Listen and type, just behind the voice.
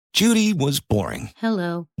Judy was boring.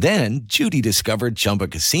 Hello. Then Judy discovered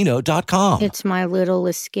ChumbaCasino.com. It's my little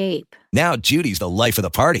escape. Now Judy's the life of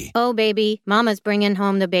the party. Oh, baby, mama's bringing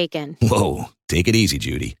home the bacon. Whoa, take it easy,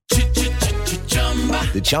 Judy.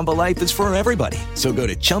 The Chumba life is for everybody. So go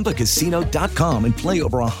to ChumbaCasino.com and play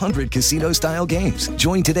over 100 casino-style games.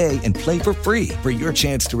 Join today and play for free for your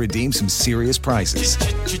chance to redeem some serious prizes.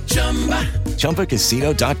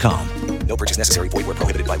 ChumbaCasino.com. No purchase necessary. Void where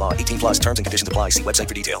prohibited by law. 18 plus terms and conditions apply. See website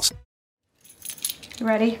for details. You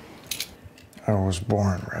ready? I was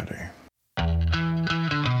born ready.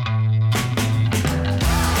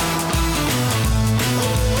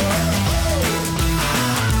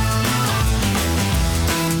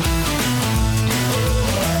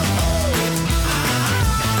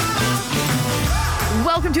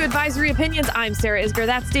 Welcome to Advisory Opinions. I'm Sarah Isger.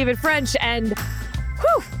 That's David French. And,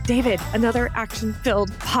 David, another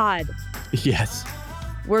action-filled pod. Yes.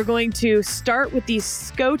 We're going to start with the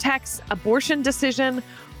Skotex abortion decision.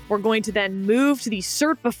 We're going to then move to the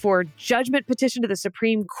cert before judgment petition to the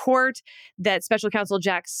Supreme Court that Special Counsel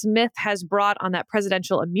Jack Smith has brought on that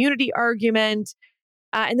presidential immunity argument.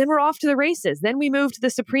 And then we're off to the races. Then we move to the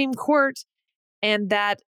Supreme Court and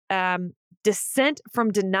that dissent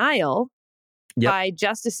from denial by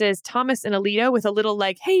Justices Thomas and Alito with a little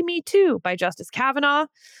like, hey, me too, by Justice Kavanaugh.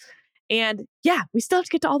 And yeah, we still have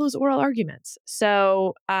to get to all those oral arguments.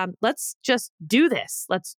 So let's just do this.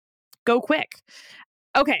 Let's go quick.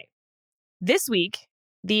 Okay. This week,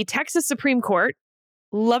 the Texas Supreme Court,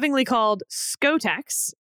 lovingly called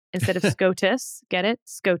Skotex instead of SCOTUS. Get it?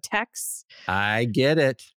 Skotex. I get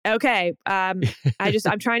it. Okay. I'm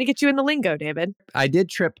trying to get you in the lingo, David. I did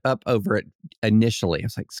trip up over it initially. I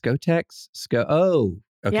was like, Skotex? Oh,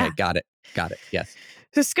 okay. Yeah. Got it. Yes.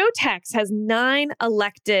 So Skotex has 9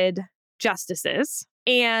 elected justices,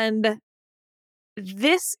 and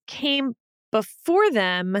this came before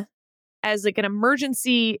them as like an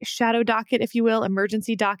emergency shadow docket, if you will,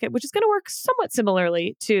 emergency docket, which is going to work somewhat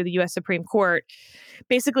similarly to the U.S. Supreme Court.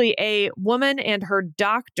 Basically, a woman and her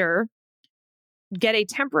doctor get a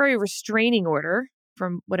temporary restraining order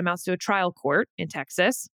from what amounts to a trial court in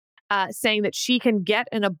Texas, saying that she can get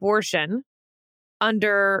an abortion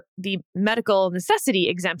under the medical necessity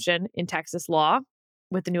exemption in Texas law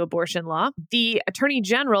with the new abortion law. The Attorney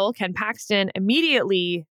General, Ken Paxton,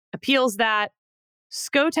 immediately appeals that.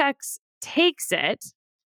 Skotex takes it,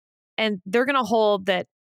 and they're going to hold that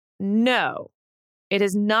no, it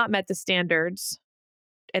has not met the standards,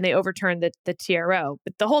 and they overturn the TRO.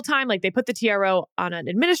 But the whole time, like, they put the TRO on an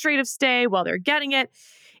administrative stay while they're getting it.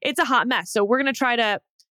 It's a hot mess. So we're going to try to,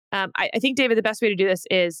 I think, David, the best way to do this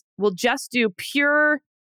is we'll just do pure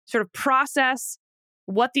sort of process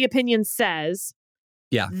what the opinion says.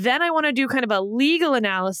 Yeah. Then I want to do kind of a legal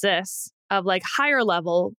analysis of like higher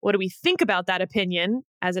level. What do we think about that opinion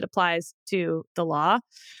as it applies to the law?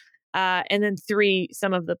 And then 3,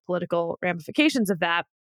 some of the political ramifications of that.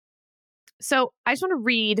 So I just want to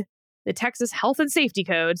read the Texas Health and Safety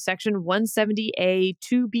Code, section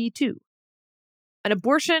 170A2B2. An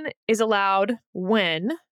abortion is allowed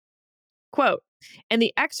when, quote, in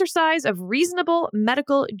the exercise of reasonable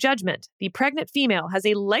medical judgment, the pregnant female has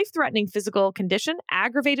a life-threatening physical condition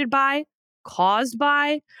aggravated by, caused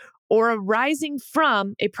by, or arising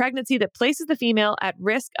from a pregnancy that places the female at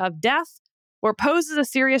risk of death or poses a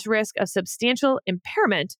serious risk of substantial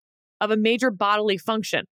impairment of a major bodily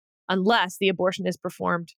function, unless the abortion is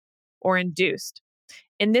performed or induced.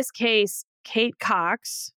 In this case, Kate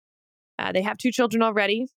Cox, they have 2 children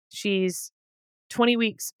already. She's 20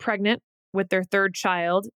 weeks pregnant with their 3rd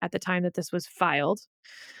child at the time that this was filed.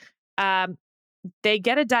 They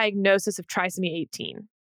get a diagnosis of trisomy 18.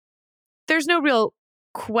 There's no real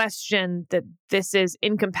question that this is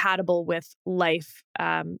incompatible with life.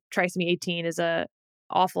 Trisomy 18 is a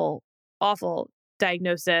awful, awful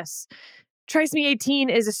diagnosis. Trisomy 18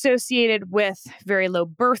 is associated with very low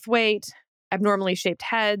birth weight, abnormally shaped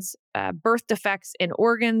heads, birth defects in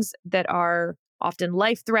organs that are often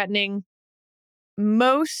life-threatening.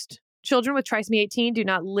 Most children with trisomy 18 do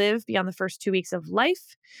not live beyond the first 2 weeks of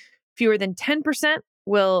life. Fewer than 10%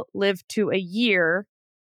 will live to a year.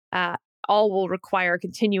 All will require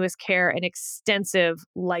continuous care and extensive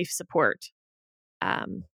life support,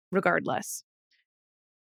 regardless.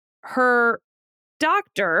 Her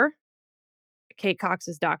doctor, Kate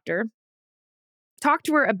Cox's doctor, talked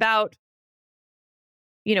to her about,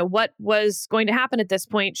 what was going to happen at this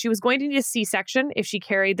point. She was going to need a C-section if she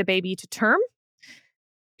carried the baby to term.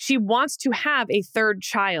 She wants to have a 3rd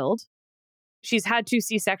child. She's had 2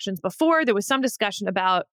 C-sections before. There was some discussion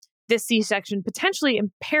about this C-section potentially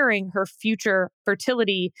impairing her future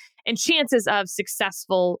fertility and chances of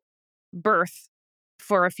successful birth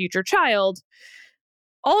for a future child.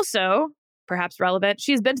 Also, perhaps relevant,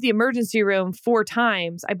 she has been to the emergency room 4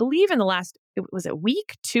 times, I believe in the last, was it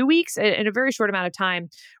week, 2 weeks, in a very short amount of time,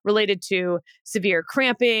 related to severe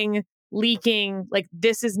cramping, leaking. Like,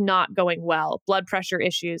 this is not going well, blood pressure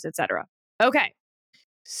issues, etc. Okay.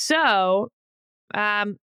 So,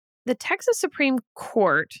 the Texas Supreme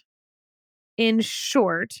Court, in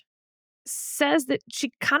short, says that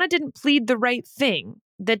she kind of didn't plead the right thing,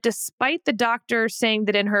 that despite the doctor saying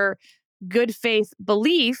that in her good faith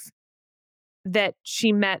belief that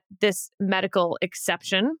she met this medical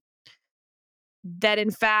exception, that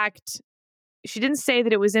in fact, she didn't say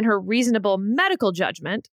that it was in her reasonable medical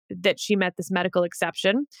judgment that she met this medical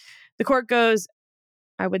exception. The court goes,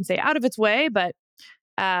 I wouldn't say out of its way, but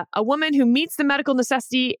a woman who meets the medical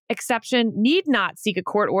necessity exception need not seek a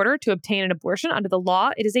court order to obtain an abortion under the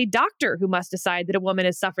law. It is a doctor who must decide that a woman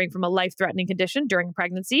is suffering from a life-threatening condition during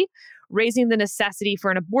pregnancy, raising the necessity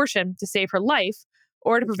for an abortion to save her life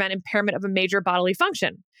or to prevent impairment of a major bodily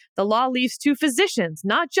function. The law leaves to physicians,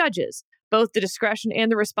 not judges, both the discretion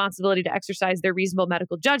and the responsibility to exercise their reasonable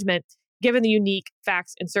medical judgment, given the unique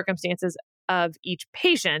facts and circumstances of each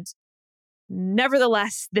patient.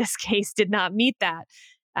 Nevertheless, this case did not meet that,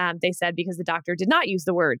 they said, because the doctor did not use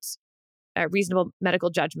the words reasonable medical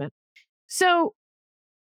judgment. So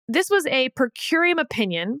this was a per curiam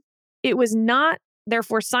opinion. It was not,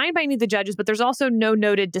 therefore, signed by any of the judges, but there's also no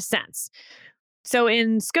noted dissents. So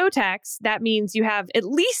in Skotex, that means you have at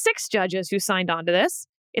least 6 judges who signed on to this.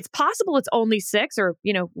 It's possible it's only 6 or,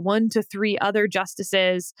 1 to 3 other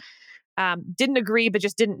justices didn't agree, but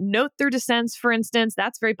just didn't note their dissents, for instance.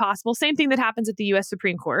 That's very possible. Same thing that happens at the U.S.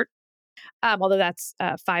 Supreme Court, although that's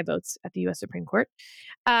 5 votes at the U.S. Supreme Court.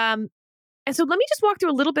 And so let me just walk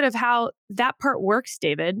through a little bit of how that part works,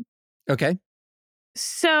 David. Okay.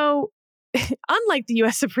 So unlike the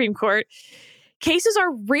U.S. Supreme Court, cases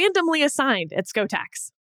are randomly assigned at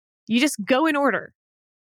Skotex. You just go in order.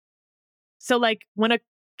 So like when a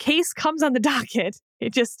case comes on the docket,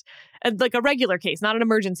 it just, like a regular case, not an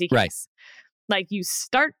emergency case. Right. Like you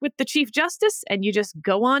start with the Chief Justice and you just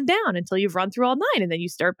go on down until you've run through all 9, and then you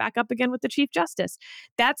start back up again with the Chief Justice.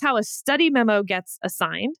 That's how a study memo gets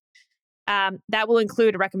assigned. That will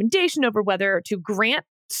include a recommendation over whether to grant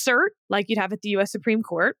cert, like you'd have at the U.S. Supreme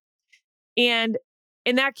Court. And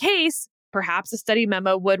in that case, perhaps a study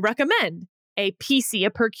memo would recommend a PC, a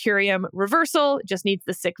per curiam reversal. It just needs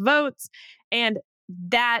the 6 votes. And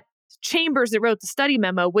that chambers that wrote the study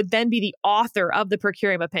memo would then be the author of the per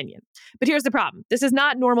curiam opinion. But here's the problem. This is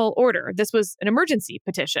not normal order. This was an emergency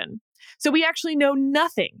petition. So we actually know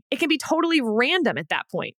nothing. It can be totally random at that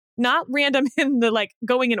point. Not random in the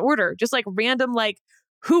going in order, just random,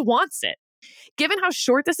 who wants it. Given how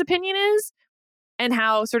short this opinion is and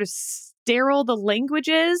how sort of sterile the language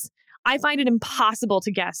is, I find it impossible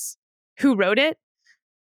to guess who wrote it.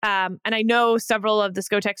 And I know several of the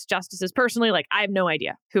Skotex justices personally. I have no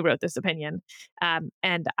idea who wrote this opinion. And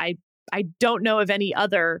I don't know of any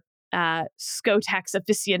other Skotex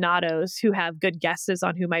aficionados who have good guesses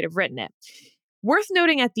on who might have written it. Worth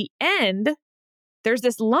noting at the end, there's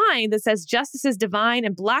this line that says Justices Devine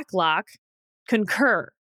and Blacklock concur.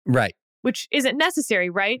 Right. Which isn't necessary,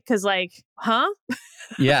 right? Because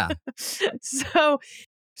Yeah.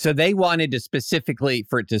 So they wanted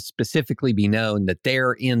for it to specifically be known that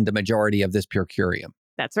they're in the majority of this per curiam.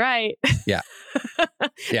 That's right. Yeah.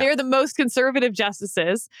 They're the most conservative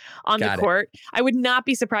justices on the court. I would not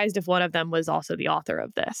be surprised if one of them was also the author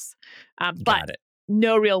of this. But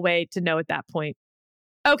no real way to know at that point.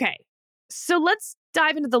 Okay. So let's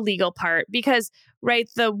dive into the legal part because,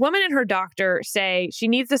 the woman and her doctor say she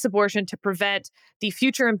needs this abortion to prevent the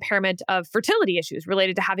future impairment of fertility issues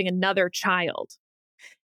related to having another child.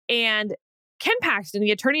 And Ken Paxton,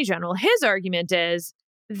 the Attorney General, his argument is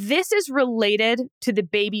this is related to the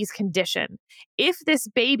baby's condition. If this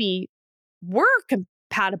baby were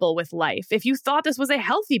compatible with life, if you thought this was a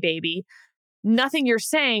healthy baby, nothing you're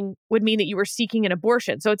saying would mean that you were seeking an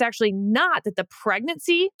abortion. So it's actually not that the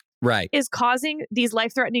pregnancy is causing these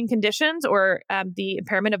life-threatening conditions or the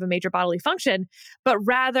impairment of a major bodily function, but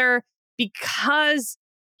rather because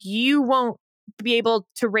you won't be able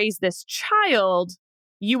to raise this child,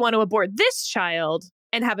 you want to abort this child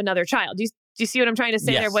and have another child. Do you see what I'm trying to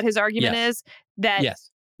say there? What his argument is? That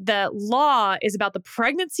the law is about the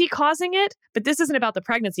pregnancy causing it, but this isn't about the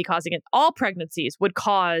pregnancy causing it. All pregnancies would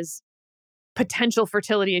cause potential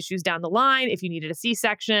fertility issues down the line if you needed a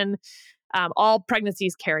C-section. All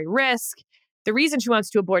pregnancies carry risk. The reason she wants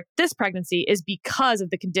to abort this pregnancy is because of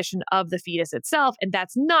the condition of the fetus itself, and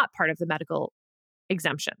that's not part of the medical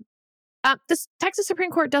exemption. The Texas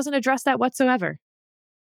Supreme Court doesn't address that whatsoever.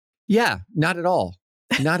 Yeah, not at all.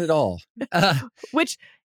 not at all. Which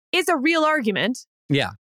is a real argument.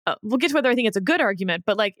 Yeah. We'll get to whether I think it's a good argument,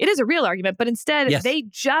 but like it is a real argument. But instead, Yes. they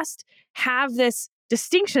just have this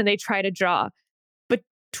distinction they try to draw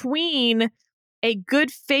between a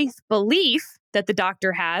good faith belief that the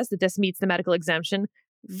doctor has that this meets the medical exemption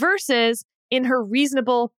versus in her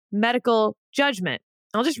reasonable medical judgment.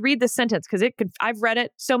 I'll just read this sentence because I've read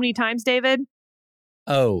it so many times, David.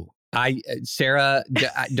 Oh, Sarah,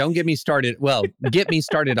 don't get me started. Well, get me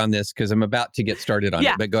started on this because I'm about to get started on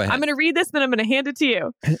it, but go ahead. I'm going to read this, then I'm going to hand it to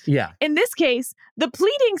you. Yeah. In this case, the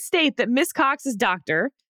pleadings state that Miss Cox's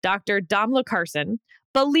doctor, Dr. Domla Carson,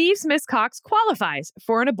 believes Miss Cox qualifies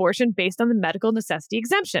for an abortion based on the medical necessity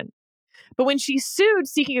exemption. But when she sued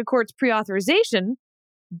seeking a court's pre-authorization,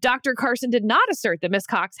 Dr. Carson did not assert that Miss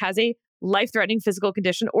Cox has a life-threatening physical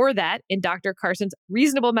condition or that, in Dr. Carson's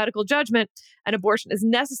reasonable medical judgment, an abortion is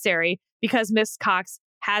necessary because Miss Cox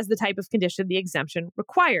has the type of condition the exemption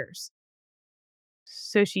requires.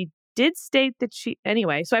 So she did state that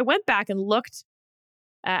anyway, so I went back and looked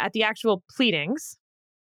at the actual pleadings.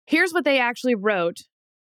 Here's what they actually wrote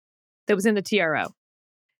that was in the TRO.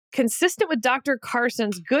 Consistent with Dr.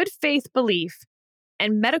 Carson's good faith belief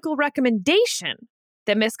and medical recommendation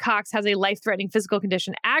that Miss Cox has a life-threatening physical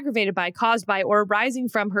condition aggravated by, caused by, or arising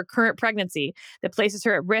from her current pregnancy that places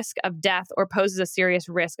her at risk of death or poses a serious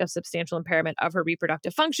risk of substantial impairment of her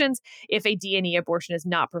reproductive functions if a D&E abortion is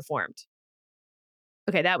not performed.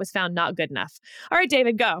 Okay, that was found not good enough. All right,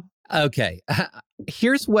 David, go. Okay.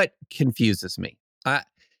 Here's what confuses me.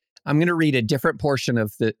 I'm going to read a different portion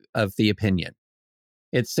of the opinion.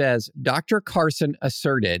 It says, Dr. Carson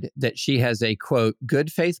asserted that she has a, quote,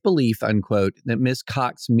 good faith belief, unquote, that Ms.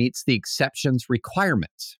 Cox meets the exceptions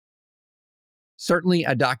requirements. Certainly,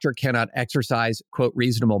 a doctor cannot exercise, quote,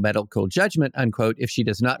 reasonable medical judgment, unquote, if she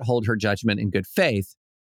does not hold her judgment in good faith.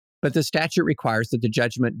 But the statute requires that the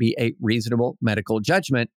judgment be a reasonable medical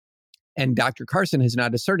judgment. And Dr. Carson has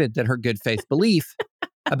not asserted that her good faith belief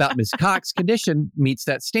about Ms. Cox's condition meets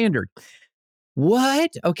that standard.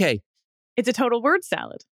 What? Okay. It's a total word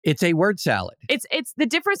salad. It's a word salad. It's the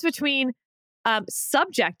difference between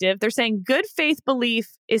subjective. They're saying good faith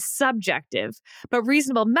belief is subjective, but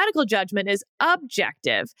reasonable medical judgment is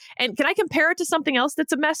objective. And can I compare it to something else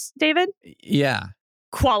that's a mess, David? Yeah.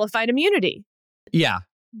 Qualified immunity. Yeah.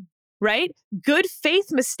 Right? Good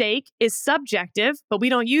faith mistake is subjective, but we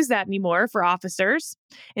don't use that anymore for officers.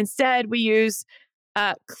 Instead, we use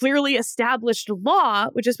clearly established law,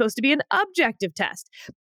 which is supposed to be an objective test.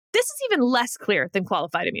 This is even less clear than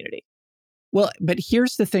qualified immunity. Well, but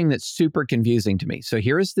here's the thing that's super confusing to me. So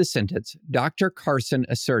here is the sentence. Dr. Carson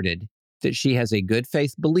asserted that she has a good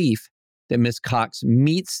faith belief that Ms. Cox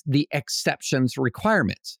meets the exceptions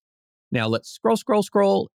requirements. Now let's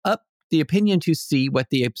scroll up the opinion to see what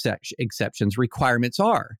the exceptions requirements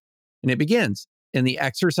are. And it begins in the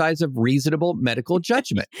exercise of reasonable medical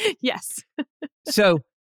judgment. Yes. So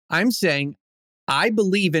I'm saying, I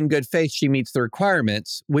believe in good faith she meets the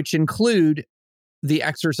requirements, which include the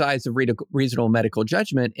exercise of reasonable medical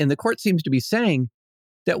judgment. And the court seems to be saying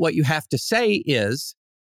that what you have to say is,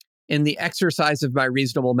 in the exercise of my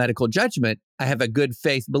reasonable medical judgment, I have a good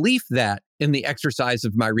faith belief that in the exercise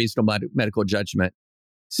of my reasonable medical judgment.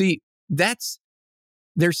 See, this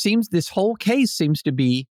whole case seems to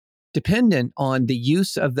be dependent on the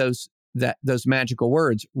use of those magical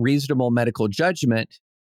words, reasonable medical judgment,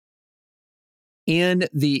 in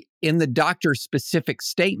the doctor's specific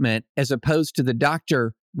statement, as opposed to the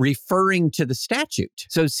doctor referring to the statute.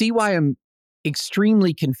 So see why I'm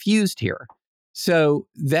extremely confused here. So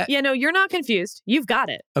that... Yeah, no, you're not confused. You've got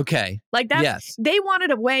it. Okay. Like that. Yes. They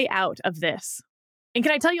wanted a way out of this. And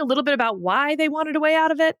can I tell you a little bit about why they wanted a way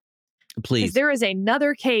out of it? Please. Because there is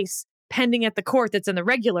another case pending at the court that's in the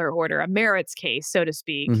regular order, a merits case, so to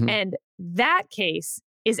speak. Mm-hmm. And that case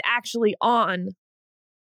is actually on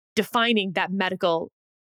defining that medical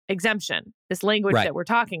exemption, this language that we're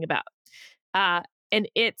talking about. And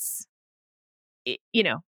it's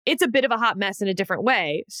a bit of a hot mess in a different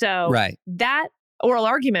way. So that oral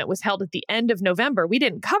argument was held at the end of November. We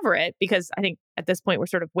didn't cover it because I think at this point we're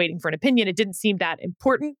sort of waiting for an opinion. It didn't seem that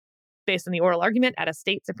important based on the oral argument at a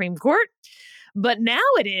state Supreme Court. But now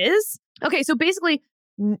it is. Okay, so basically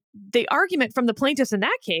the argument from the plaintiffs in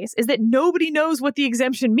that case is that nobody knows what the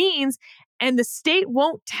exemption means and the state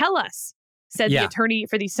won't tell us, said the attorney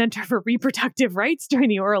for the Center for Reproductive Rights during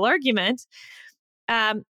the oral argument.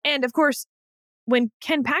 And of course, when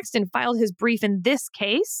Ken Paxton filed his brief in this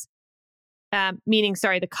case,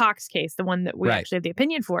 the Cox case, the one that we actually have the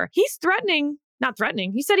opinion for, he's not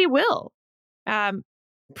threatening, he said he will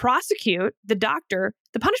prosecute the doctor.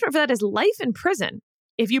 The punishment for that is life in prison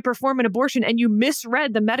if you perform an abortion and you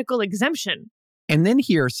misread the medical exemption. And then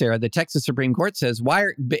here, Sarah, the Texas Supreme Court says,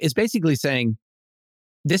 is basically saying,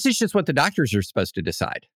 this is just what the doctors are supposed to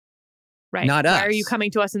decide. Right. Not us. Why are you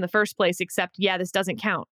coming to us in the first place, except, this doesn't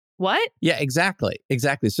count. What? Yeah, exactly.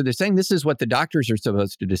 So they're saying this is what the doctors are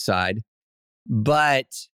supposed to decide, but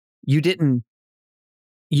you didn't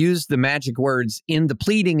use the magic words in the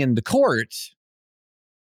pleading in the court.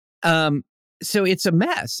 So it's a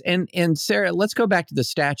mess. And Sarah, let's go back to the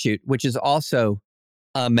statute, which is also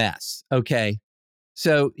a mess. Okay.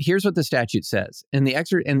 So here's what the statute says. And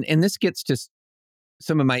this gets to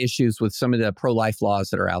some of my issues with some of the pro-life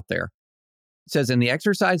laws that are out there. It says, in the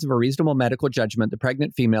exercise of a reasonable medical judgment, the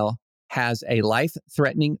pregnant female has a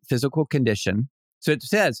life-threatening physical condition. So it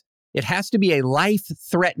says it has to be a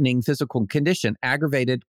life-threatening physical condition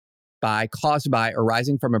aggravated by, caused by, or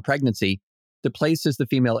arising from a pregnancy that places the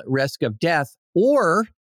female at risk of death or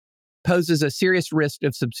poses a serious risk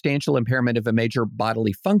of substantial impairment of a major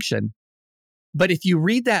bodily function. But if you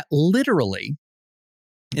read that literally,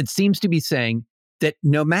 it seems to be saying that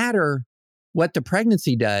no matter what the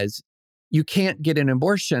pregnancy does, you can't get an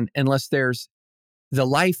abortion unless there's the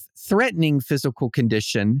life-threatening physical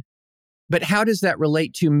condition. But how does that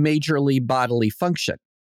relate to majorly bodily function?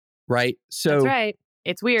 Right? So that's right.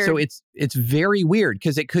 It's weird. So it's very weird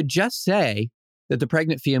because it could just say that the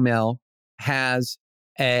pregnant female has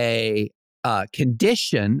a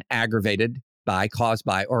condition aggravated by, caused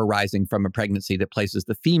by, or arising from a pregnancy that places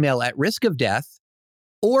the female at risk of death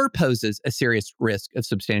or poses a serious risk of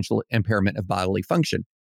substantial impairment of bodily function.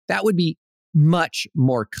 That would be much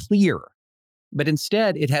more clear. But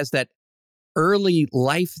instead, it has that early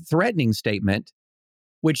life-threatening statement,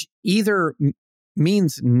 which either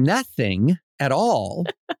means nothing at all,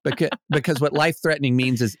 because what life-threatening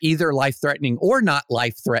means is either life-threatening or not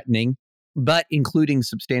life-threatening, but including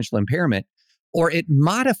substantial impairment, or it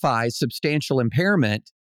modifies substantial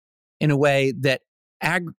impairment in a way that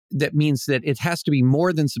that means that it has to be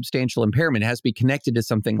more than substantial impairment. It has to be connected to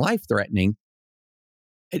something life-threatening.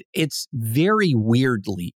 It's very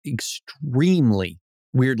weirdly, extremely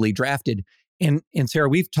weirdly drafted. And Sarah,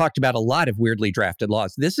 we've talked about a lot of weirdly drafted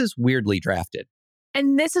laws. This is weirdly drafted.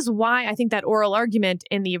 And this is why I think that oral argument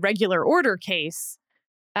in the regular order case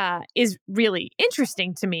is really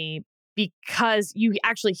interesting to me, because you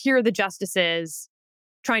actually hear the justices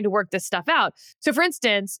trying to work this stuff out. So for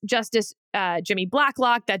instance, Justice Jimmy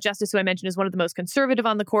Blacklock, that justice who I mentioned is one of the most conservative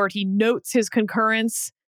on the court, he notes his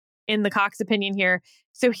concurrence in the Cox opinion here.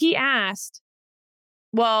 So he asked,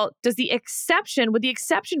 well, would the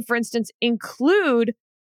exception, for instance, include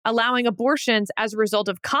allowing abortions as a result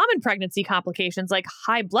of common pregnancy complications like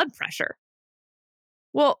high blood pressure?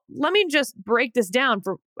 Well, let me just break this down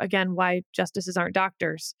for, again, why justices aren't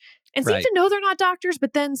doctors. And seem to know they're not doctors,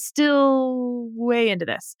 but then still way into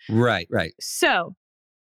this. Right. So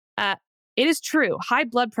it is true. High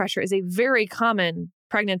blood pressure is a very common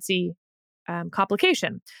pregnancy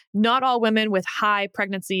complication. Not all women with high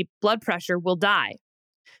pregnancy blood pressure will die.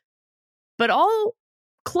 But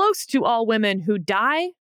close to all women who die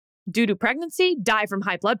due to pregnancy die from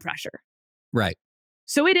high blood pressure. Right.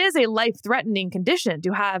 So it is a life-threatening condition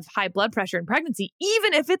to have high blood pressure in pregnancy,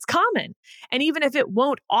 even if it's common. And even if it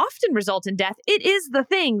won't often result in death, it is the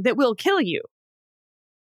thing that will kill you.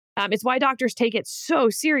 It's why doctors take it so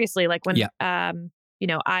seriously. Like when,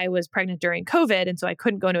 I was pregnant during COVID, and so I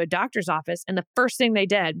couldn't go into a doctor's office. And the first thing they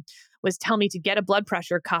did was tell me to get a blood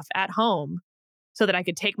pressure cuff at home so that I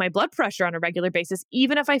could take my blood pressure on a regular basis,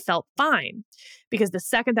 even if I felt fine. Because the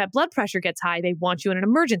second that blood pressure gets high, they want you in an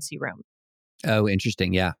emergency room. Oh,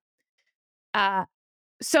 interesting. Yeah.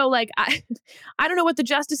 So I don't know what the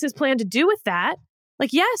justices plan to do with that.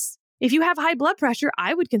 Like, yes, if you have high blood pressure,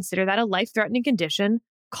 I would consider that a life-threatening condition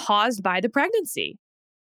caused by the pregnancy.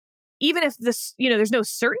 Even if there's no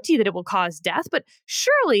certainty that it will cause death, but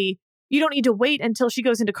surely you don't need to wait until she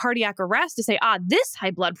goes into cardiac arrest to say, this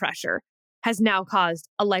high blood pressure has now caused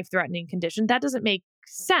a life-threatening condition. That doesn't make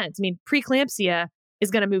sense. I mean, preeclampsia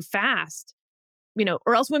is going to move fast,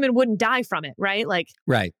 or else women wouldn't die from it, right?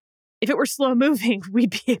 Right. If it were slow moving, we'd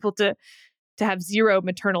be able to have zero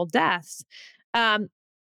maternal deaths.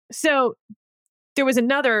 So there was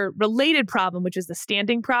another related problem, which is the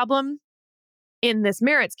standing problem in this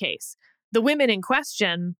merits case. The women in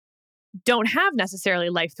question don't have necessarily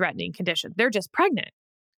life-threatening conditions. They're just pregnant.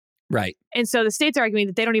 Right. And so the state's arguing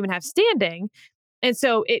that they don't even have standing. And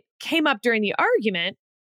so it came up during the argument,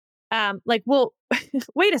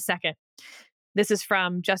 wait a second. This is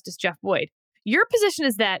from Justice Jeff Boyd. Your position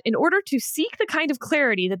is that in order to seek the kind of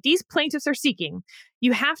clarity that these plaintiffs are seeking,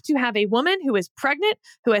 you have to have a woman who is pregnant,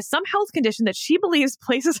 who has some health condition that she believes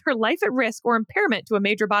places her life at risk or impairment to a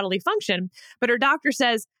major bodily function, but her doctor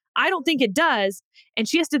says, I don't think it does. And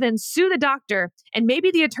she has to then sue the doctor and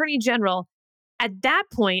maybe the attorney general at that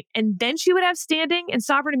point, and then she would have standing and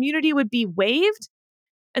sovereign immunity would be waived.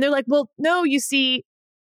 And they're like, well, no, you see,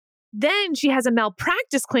 then she has a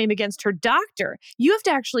malpractice claim against her doctor. You have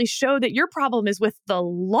to actually show that your problem is with the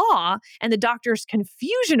law and the doctor's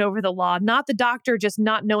confusion over the law, not the doctor just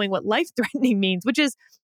not knowing what life-threatening means, which is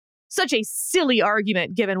such a silly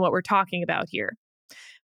argument given what we're talking about here.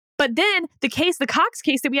 But then the Cox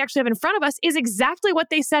case that we actually have in front of us is exactly what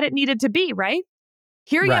they said it needed to be, right?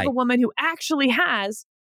 Here you have a woman who actually has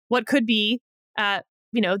what could be, the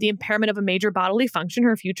impairment of a major bodily function,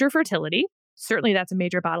 her future fertility. Certainly that's a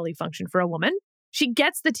major bodily function for a woman. She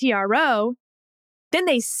gets the TRO. Then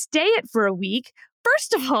they stay it for a week.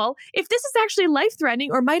 First of all, if this is actually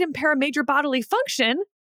life-threatening or might impair a major bodily function,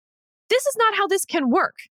 this is not how this can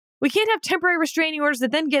work. We can't have temporary restraining orders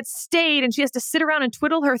that then get stayed and she has to sit around and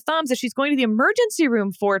twiddle her thumbs as she's going to the emergency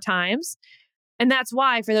room 4 times. And that's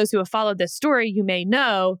why, for those who have followed this story, you may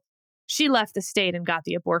know, she left the state and got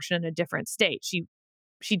the abortion in a different state. She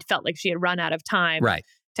felt like she had run out of time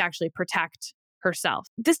to actually protect herself.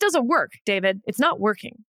 This doesn't work, David. It's not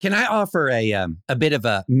working. Can I offer a bit of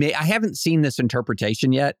I haven't seen this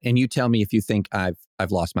interpretation yet, and you tell me if you think I've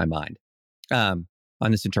lost my mind on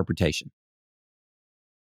this interpretation.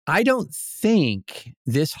 I don't think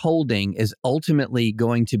this holding is ultimately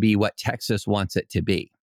going to be what Texas wants it to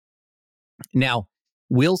be. Now,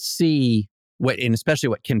 we'll see and especially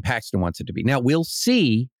what Ken Paxton wants it to be. Now, we'll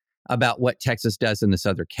see about what Texas does in this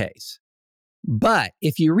other case. But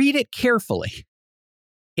if you read it carefully,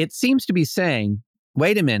 it seems to be saying,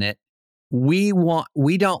 wait a minute, we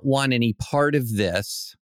don't want any part of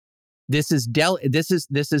this. This is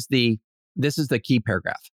the key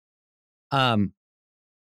paragraph.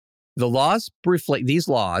 The laws reflect these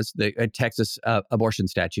laws, the Texas abortion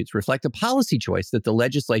statutes reflect a policy choice that the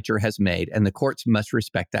legislature has made, and the courts must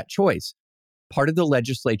respect that choice. Part of the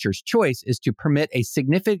legislature's choice is to permit a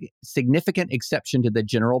significant exception to the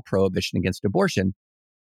general prohibition against abortion,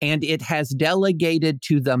 and it has delegated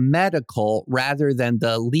to the medical rather than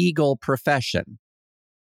the legal profession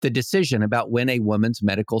the decision about when a woman's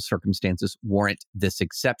medical circumstances warrant this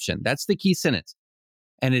exception. That's the key sentence.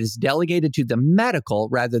 And it is delegated to the medical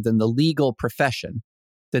rather than the legal profession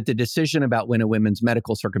that the decision about when a woman's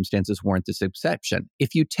medical circumstances warrant this exception.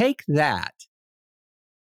 If you take that,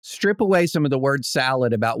 strip away some of the word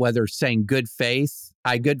salad about whether saying good faith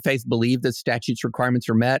believe the statute's requirements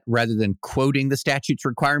are met rather than quoting the statute's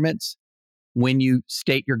requirements when you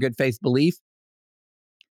state your good faith belief.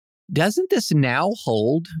 Doesn't this now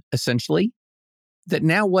hold essentially that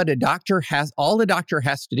now what all the doctor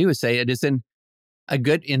has to do is say it is in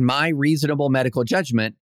my reasonable medical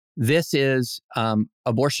judgment, this is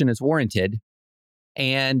abortion is warranted,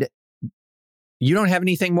 and you don't have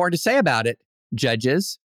anything more to say about it,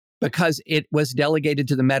 judges, because it was delegated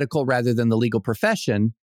to the medical rather than the legal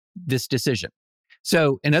profession, this decision.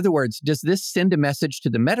 So, in other words, does this send a message to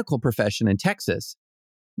the medical profession in Texas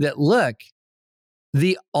that, look,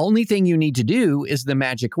 the only thing you need to do is the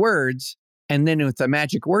magic words, and then if the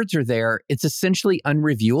magic words are there, it's essentially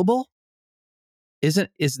unreviewable? Is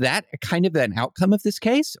that kind of an outcome of this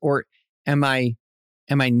case, or am I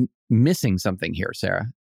missing something here,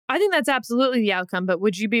 Sarah? I think that's absolutely the outcome, but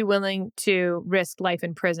would you be willing to risk life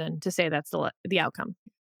in prison to say that's the outcome?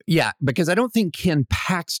 Yeah, because I don't think Ken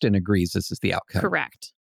Paxton agrees this is the outcome.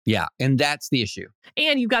 Correct. Yeah, and that's the issue.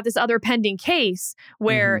 And you've got this other pending case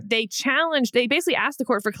where they basically asked the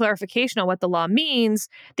court for clarification on what the law means.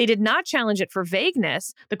 They did not challenge it for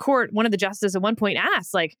vagueness. The court, one of the justices at one point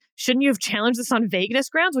asked, shouldn't you have challenged this on vagueness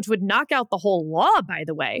grounds, which would knock out the whole law, by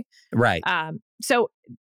the way. Right. So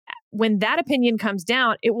when that opinion comes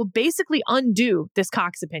down, it will basically undo this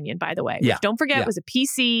Cox opinion, by the way. Yeah. Which, don't forget, it was a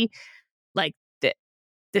PC.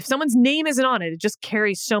 If someone's name isn't on it, it just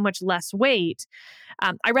carries so much less weight.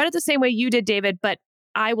 I read it the same way you did, David, but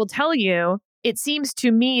I will tell you, it seems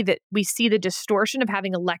to me that we see the distortion of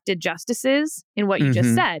having elected justices in what you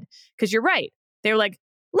just said. Because you're right. They're like,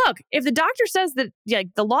 look, if the doctor says that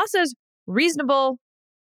the law says reasonable,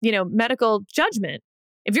 medical judgment,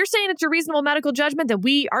 if you're saying it's a reasonable medical judgment, then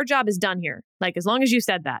our job is done here. As long as you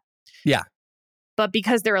said that. Yeah. But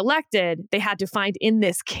because they're elected, they had to find in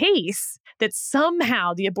this case that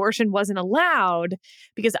somehow the abortion wasn't allowed,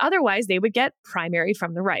 because otherwise they would get primaried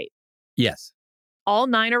from the right. Yes. All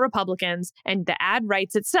 9 are Republicans, and the ad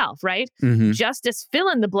writes itself, right? Mm-hmm. Justice fill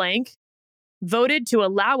in the blank voted to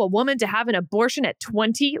allow a woman to have an abortion at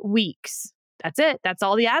 20 weeks. That's it. That's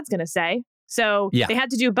all the ad's going to say. So They had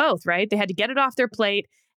to do both, right? They had to get it off their plate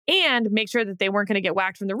and make sure that they weren't going to get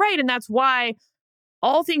whacked from the right. And that's why,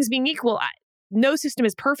 all things being equal, no system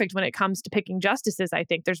is perfect when it comes to picking justices. I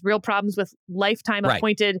think there's real problems with lifetime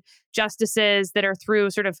appointed justices that are through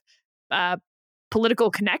sort of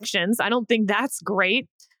political connections. I don't think that's great.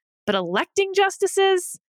 But electing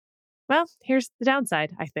justices, well, here's the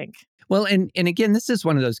downside, I think. Well, and again, this is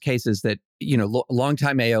one of those cases that,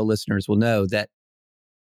 longtime AO listeners will know that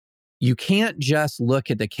you can't just look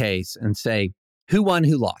at the case and say, who won,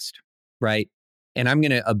 who lost, right? And I'm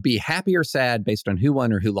going to be happy or sad based on who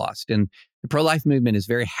won or who lost. And the pro-life movement is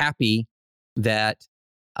very happy that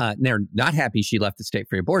they're not happy she left the state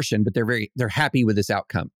for abortion, but they're happy with this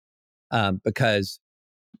outcome because,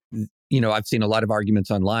 I've seen a lot of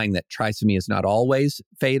arguments online that trisomy is not always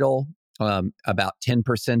fatal. About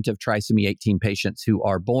 10% of trisomy 18 patients who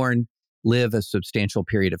are born live a substantial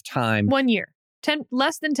period of time. 1 year.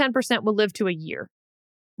 Less than 10% will live to a year.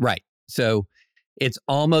 Right. So it's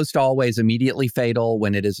almost always immediately fatal.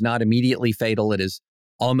 When it is not immediately fatal, it is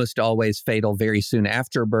almost always fatal very soon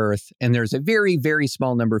after birth. And there's a very, very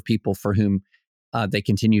small number of people for whom they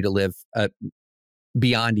continue to live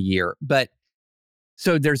beyond a year. But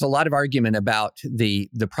so there's a lot of argument about the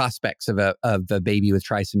prospects of a baby with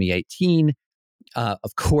trisomy 18.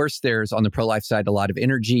 Of course, there's on the pro-life side a lot of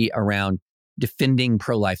energy around defending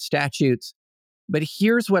pro-life statutes. But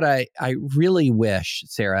here's what I really wish,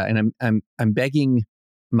 Sarah, and I'm begging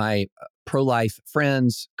my pro-life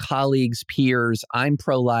friends, colleagues, peers. I'm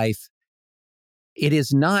pro-life. It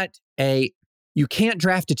is not you can't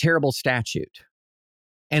draft a terrible statute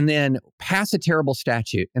and then pass a terrible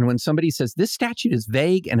statute. And when somebody says, this statute is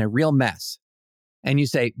vague and a real mess, and you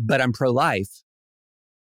say, but I'm pro-life,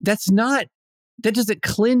 that doesn't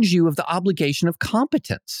cleanse you of the obligation of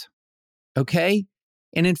competence, okay?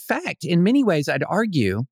 And in fact, in many ways, I'd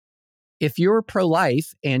argue, if you're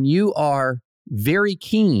pro-life and you are very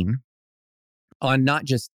keen on not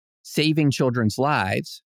just saving children's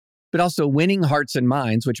lives, but also winning hearts and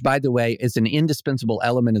minds, which, by the way, is an indispensable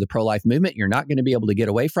element of the pro-life movement. You're not going to be able to get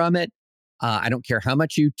away from it. I don't care how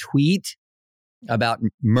much you tweet about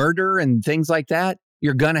murder and things like that.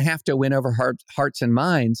 You're going to have to win over hearts and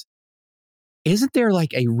minds. Isn't there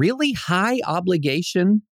like a really high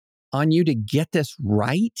obligation on you to get this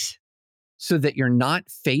right so that you're not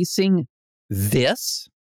facing this?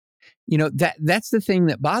 That's the thing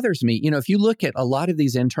that bothers me. If you look at a lot of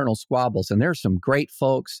these internal squabbles, and there are some great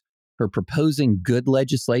folks who are proposing good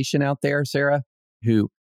legislation out there, Sarah, who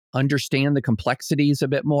understand the complexities a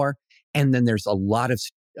bit more. And then there's a lot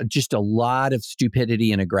of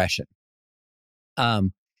stupidity and aggression.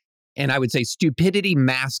 And I would say stupidity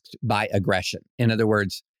masked by aggression. In other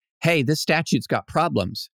words, hey, this statute's got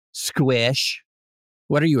problems. Squish.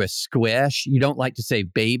 What are you, a squish? You don't like to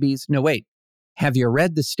save babies? No, wait. Have you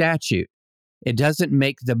read the statute? It doesn't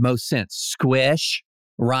make the most sense. Squish.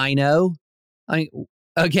 Rhino.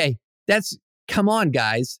 Okay, come on,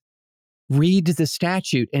 guys. Read the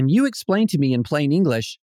statute and you explain to me in plain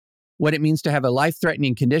English what it means to have a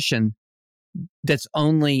life-threatening condition that's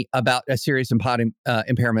only about a serious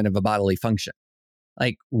impairment of a bodily function.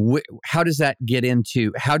 Like, how does that get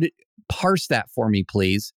into, parse that for me,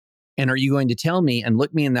 please? And are you going to tell me and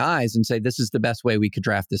look me in the eyes and say, this is the best way we could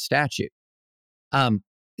draft this statute?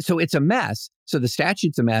 So it's a mess. So the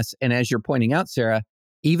statute's a mess. And as you're pointing out, Sarah,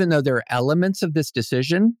 even though there are elements of this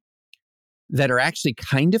decision that are actually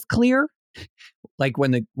kind of clear, like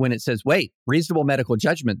when it says, wait, reasonable medical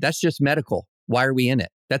judgment, that's just medical. Why are we in it?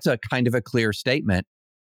 That's a kind of a clear statement.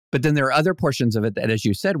 But then there are other portions of it that, as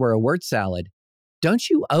you said, were a word salad. Don't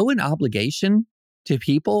you owe an obligation to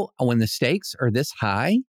people when the stakes are this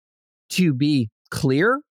high to be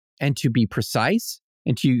clear and to be precise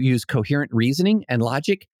and to use coherent reasoning and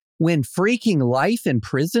logic when freaking life in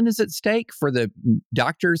prison is at stake for the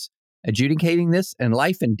doctors adjudicating this and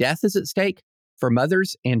life and death is at stake for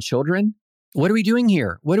mothers and children? What are we doing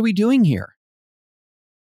here? What are we doing here?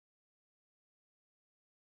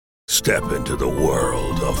 Step into the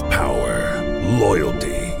world of power,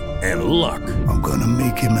 loyalty, and luck. I'm gonna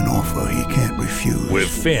make him an offer he can't refuse. With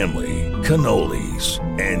family, cannolis,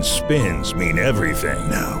 and spins mean everything.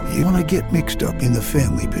 Now, you wanna get mixed up in the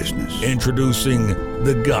family business. Introducing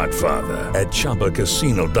The Godfather at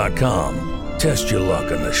ChumbaCasino.com. Test your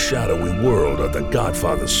luck in the shadowy world of The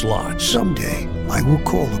Godfather slot. Someday, I will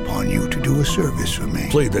call upon you to do a service for me.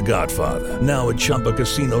 Play The Godfather, now at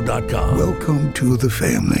ChumbaCasino.com. Welcome to the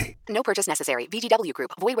family. No purchase necessary. VGW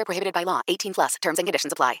Group. Void where prohibited by law. 18+. Terms and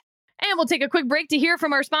conditions apply. And we'll take a quick break to hear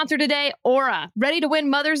from our sponsor today, Aura. Ready to win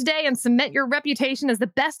Mother's Day and cement your reputation as the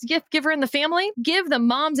best gift giver in the family? Give the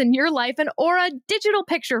moms in your life an Aura digital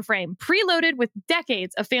picture frame preloaded with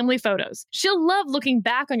decades of family photos. She'll love looking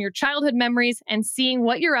back on your childhood memories and seeing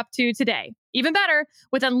what you're up to today. Even better,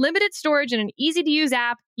 with unlimited storage and an easy-to-use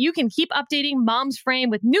app, you can keep updating Mom's frame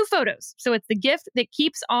with new photos, so it's the gift that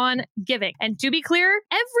keeps on giving. And to be clear,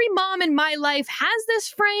 every mom in my life has this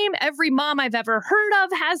frame. Every mom I've ever heard of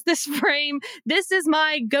has this frame. This is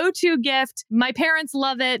my go-to gift. My parents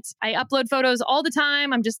love it. I upload photos all the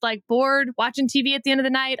time. I'm just like bored watching TV at the end of the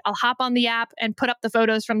night. I'll hop on the app and put up the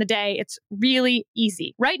photos from the day. It's really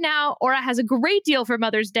easy. Right now, Aura has a great deal for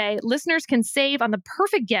Mother's Day. Listeners can save on the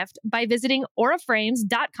perfect gift by visiting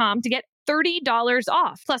auraframes.com to get $30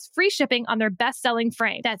 off, plus free shipping on their best-selling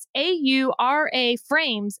frame. That's AURA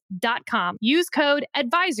frames.com. Use code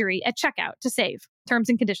ADVISORY at checkout to save. Terms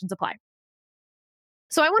and conditions apply.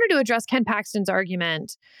 So I wanted to address Ken Paxton's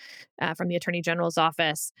argument from the Attorney General's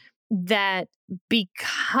office that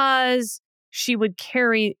because she would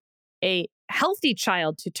carry a healthy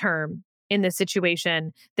child to term in this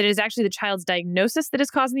situation, that it is actually the child's diagnosis that is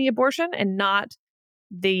causing the abortion and not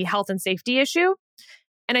the health and safety issue.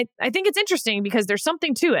 And I think it's interesting because there's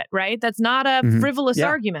something to it, right? That's not a frivolous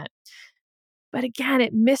argument. But again,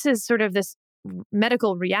 it misses sort of this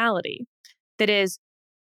medical reality that is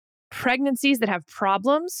pregnancies that have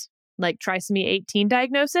problems, like trisomy 18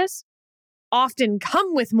 diagnosis, often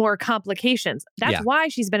come with more complications. That's why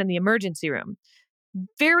she's been in the emergency room.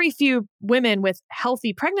 Very few women with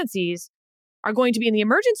healthy pregnancies are going to be in the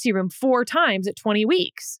emergency room 4 times at 20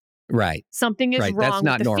 weeks. Right. Something is wrong That's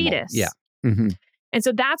not with the normal. fetus. Yeah. Mm-hmm. And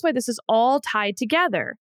so that's why this is all tied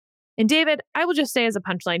together. And David, I will just say as a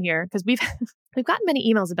punchline here, because we've gotten many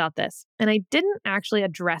emails about this, and I didn't actually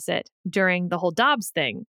address it during the whole Dobbs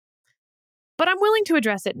thing, but I'm willing to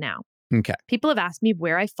address it now. Okay. People have asked me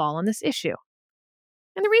where I fall on this issue.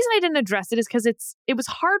 And the reason I didn't address it is because it was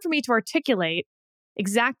hard for me to articulate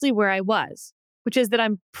exactly where I was, which is that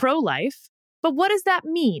I'm pro-life. But what does that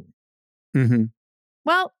mean? Mm-hmm.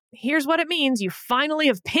 Well, here's what it means. You finally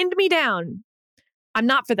have pinned me down. I'm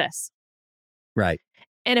not for this. Right.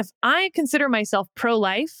 And if I consider myself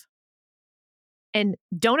pro-life and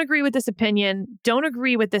don't agree with this opinion, don't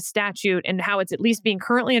agree with this statute and how it's at least being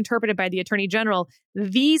currently interpreted by the Attorney General,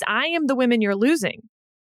 I am the women you're losing.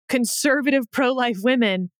 Conservative pro-life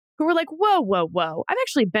women who were like, whoa. I've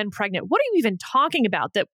actually been pregnant. What are you even talking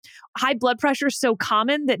about? That high blood pressure is so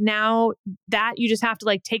common that now that you just have to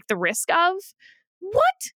like take the risk of?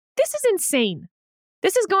 What? This is insane.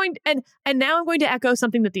 This is going, and now I'm going to echo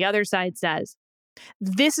something that the other side says.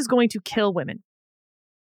 This is going to kill women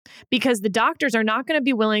because the doctors are not going to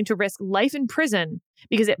be willing to risk life in prison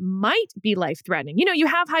because it might be life-threatening. You know, you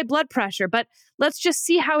have high blood pressure, but let's just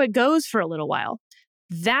see how it goes for a little while.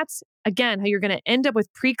 That's, again, how you're going to end up with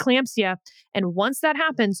preeclampsia. And once that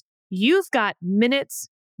happens, you've got minutes,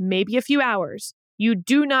 maybe a few hours. You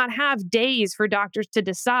do not have days for doctors to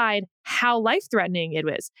decide how life-threatening it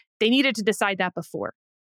is. They needed to decide that before.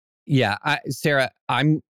 Yeah, Sarah,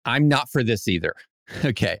 I'm not for this either.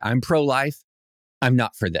 Okay, I'm pro-life. I'm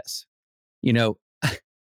not for this. You know,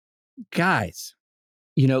 guys,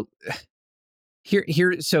 you know,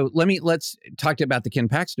 so let's talk about the Ken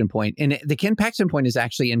Paxton point. And the Ken Paxton point is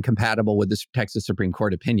actually incompatible with the Texas Supreme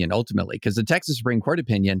Court opinion ultimately, because the Texas Supreme Court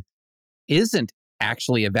opinion isn't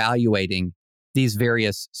actually evaluating these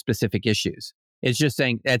various specific issues. It's just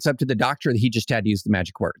saying it's up to the doctor that he just had to use the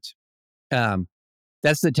magic words.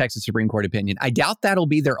 That's the Texas Supreme Court opinion. I doubt that'll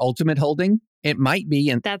be their ultimate holding. It might be.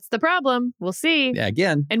 And that's the problem. We'll see.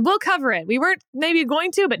 Again. And we'll cover it. We weren't maybe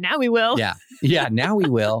going to, but now we will. Yeah, now we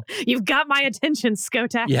will. You've got my attention,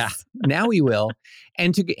 Skotex. Yeah, now we will.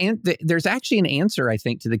 And there's actually an answer, I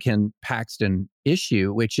think, to the Ken Paxton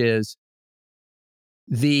issue, which is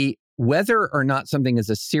whether or not something is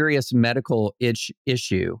a serious medical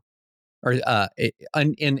issue or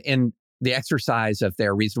in the exercise of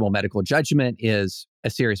their reasonable medical judgment is a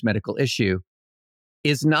serious medical issue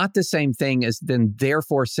is not the same thing as then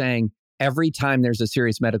therefore saying every time there's a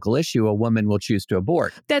serious medical issue, a woman will choose to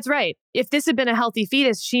abort. That's right. If this had been a healthy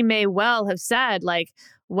fetus, she may well have said like,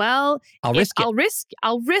 well, I'll risk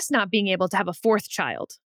not being able to have a 4th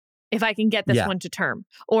child if I can get this one to term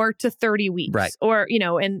or to 30 weeks. Right. Or, you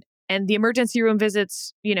know, and the emergency room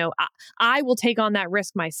visits, you know, I will take on that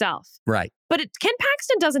risk myself. Right. But Ken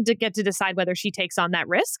Paxton doesn't get to decide whether she takes on that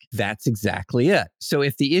risk. That's exactly it. So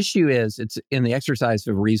if the issue is it's in the exercise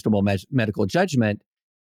of reasonable medical judgment,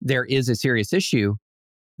 there is a serious issue,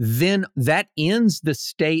 then that ends the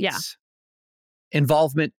state's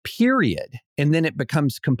involvement, period. And then it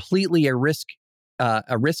becomes completely a risk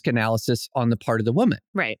a risk analysis on the part of the woman.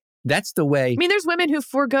 Right. That's the way. I mean, there's women who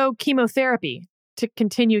forego chemotherapy to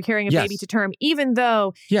continue carrying a baby to term, even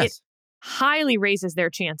though it highly raises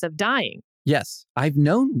their chance of dying. Yes. I've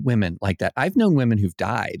known women like that. I've known women who've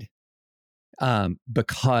died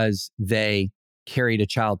because they carried a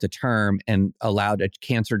child to term and allowed a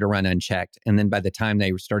cancer to run unchecked. And then by the time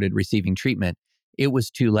they started receiving treatment, it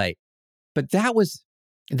was too late. But that was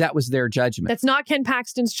their judgment. That's not Ken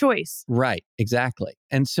Paxton's choice. Right. Exactly.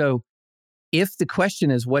 And so if the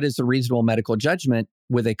question is, what is a reasonable medical judgment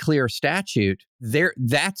with a clear statute,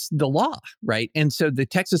 that's the law, right? And so the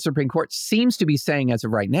Texas Supreme Court seems to be saying, as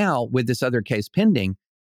of right now, with this other case pending,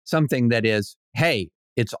 something that is, hey,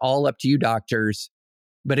 it's all up to you, doctors.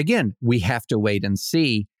 But again, we have to wait and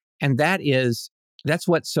see. And that's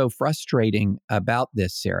what's so frustrating about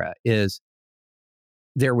this, Sarah, is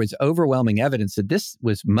there was overwhelming evidence that this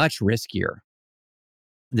was much riskier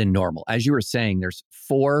than normal. As you were saying, there's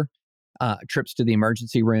 4 trips to the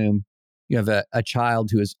emergency room. You have a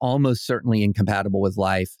child who is almost certainly incompatible with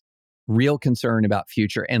life, real concern about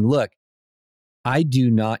future. And look, I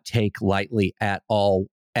do not take lightly at all,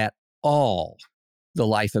 the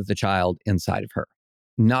life of the child inside of her.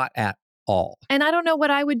 Not at all. And I don't know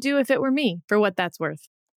what I would do if it were me, for what that's worth.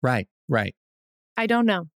 Right. I don't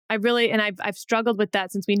know. I really, and I've struggled with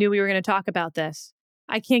that since we knew we were going to talk about this.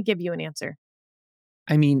 I can't give you an answer.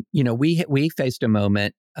 I mean, we faced a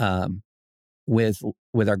moment with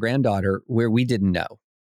our granddaughter where we didn't know.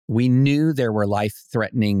 We knew there was a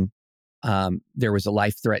life-threatening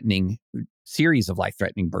series of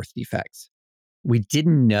life-threatening birth defects. We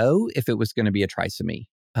didn't know if it was going to be a trisomy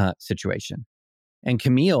situation. And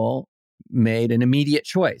Camille made an immediate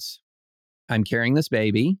choice. I'm carrying this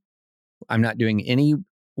baby. I'm not doing any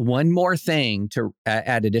one more thing to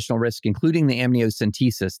add additional risk, including the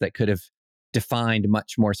amniocentesis that could have defined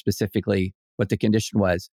much more specifically what the condition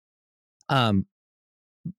was.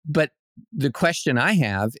 But the question I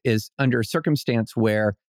have is, under a circumstance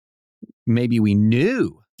where maybe we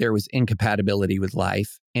knew there was incompatibility with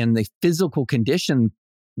life and the physical condition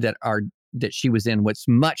that she was in was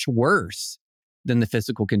much worse than the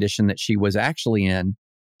physical condition that she was actually in,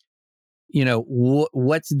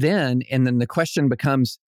 what's then? And then the question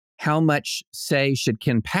becomes, how much say should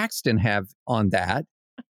Ken Paxton have on that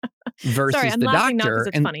versus Sorry, I'm the laughing doctor? not because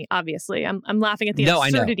it's funny, obviously. I'm laughing at the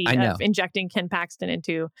absurdity of injecting Ken Paxton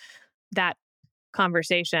into that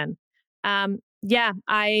conversation. I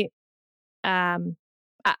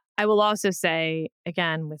will also say,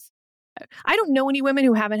 again, I don't know any women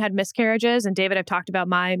who haven't had miscarriages. And David, I've talked about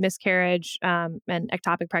my miscarriage and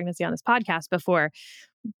ectopic pregnancy on this podcast before.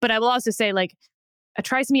 But I will also say, like, a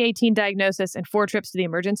trisomy 18 diagnosis and 4 trips to the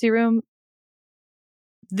emergency room,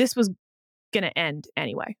 this was going to end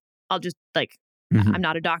anyway. I'll just, I'm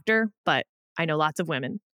not a doctor, but I know lots of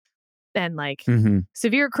women. And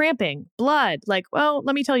severe cramping, blood, well,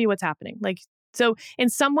 let me tell you what's happening. So in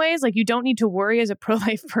some ways, you don't need to worry as a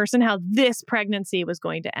pro-life person how this pregnancy was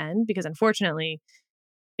going to end, because unfortunately,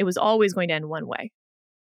 it was always going to end one way.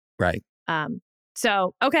 Right.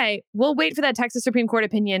 So, okay, we'll wait for that Texas Supreme Court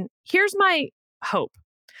opinion. Here's my hope.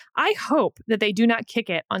 I hope that they do not kick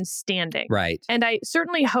it on standing. Right. And I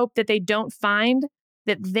certainly hope that they don't find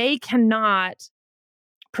that they cannot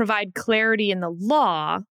provide clarity in the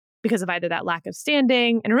law because of either that lack of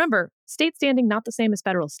standing. And remember, state standing, not the same as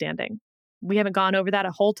federal standing. We haven't gone over that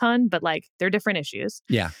a whole ton, but they're different issues.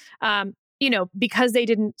 Yeah. Because they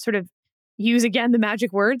didn't sort of use, again, the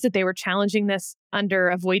magic words, that they were challenging this under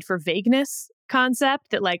a void for vagueness concept,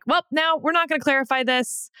 that now we're not going to clarify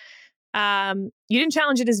this. You didn't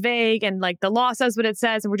challenge it as vague, and the law says what it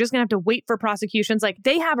says, and we're just going to have to wait for prosecutions.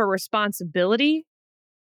 They have a responsibility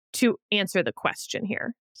to answer the question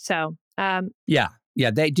here. So, Yeah,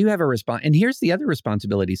 they do have a response. And here's the other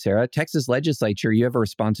responsibility, Sarah. Texas legislature, you have a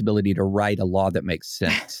responsibility to write a law that makes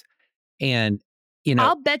sense. And,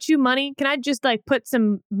 I'll bet you money. Can I just put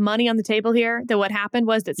some money on the table here that what happened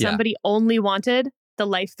was that somebody only wanted the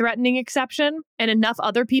life-threatening exception, and enough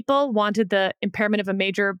other people wanted the impairment of a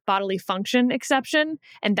major bodily function exception.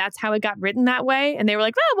 And that's how it got written that way. And they were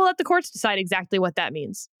like, well, we'll let the courts decide exactly what that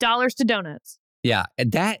means. Dollars to donuts. Yeah,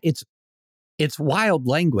 and it's wild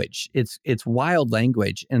language. It's wild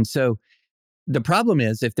language. And so the problem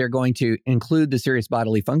is, if they're going to include the serious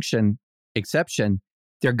bodily function exception,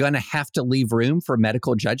 they're going to have to leave room for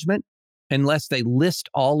medical judgment unless they list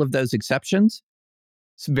all of those exceptions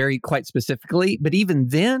quite specifically. But even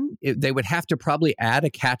then, they would have to probably add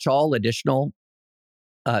a catch-all additional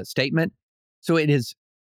statement. So it is,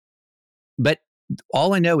 but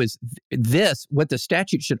all I know is what the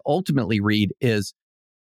statute should ultimately read is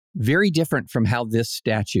very different from how this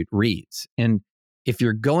statute reads. And if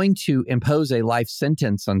you're going to impose a life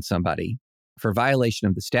sentence on somebody for violation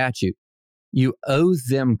of the statute, you owe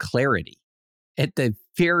them clarity. At the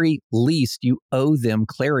very least, you owe them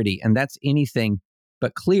clarity, and that's anything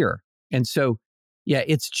but clear. And so, yeah,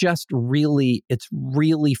 it's really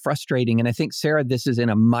frustrating. And I think, Sarah, this is in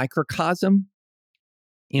a microcosm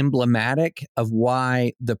emblematic of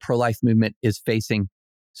why the pro-life movement is facing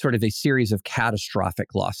sort of a series of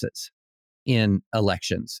catastrophic losses in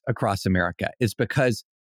elections across America. Is because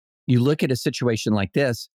you look at a situation like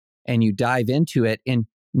this and you dive into it, and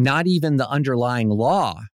not even the underlying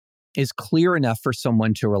law is clear enough for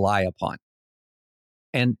someone to rely upon.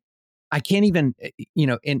 And I can't even,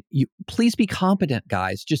 please be competent,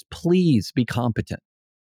 guys. Just please be competent.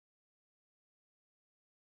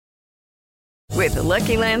 With the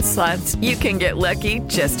Lucky Land Slots, you can get lucky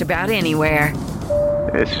just about anywhere.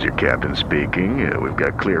 This is your captain speaking. We've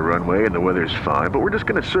got clear runway and the weather's fine, but we're just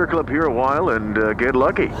going to circle up here a while and get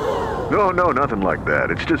lucky. No, nothing like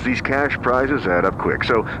that. It's just these cash prizes add up quick.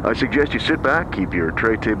 So I suggest you sit back, keep your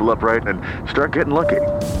tray table upright, and start getting lucky.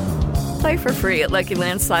 Play for free at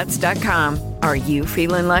LuckyLandSlots.com. Are you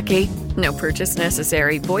feeling lucky? No purchase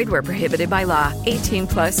necessary. Void where prohibited by law.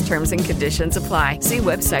 18+ terms and conditions apply. See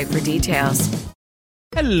website for details.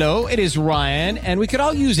 Hello, it is Ryan, and we could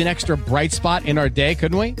all use an extra bright spot in our day,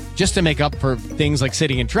 couldn't we? Just to make up for things like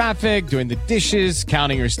sitting in traffic, doing the dishes,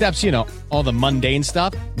 counting your steps, all the mundane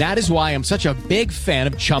stuff. That is why I'm such a big fan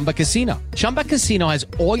of Chumba Casino. Chumba Casino has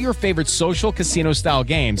all your favorite social casino-style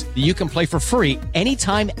games that you can play for free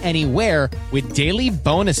anytime, anywhere with daily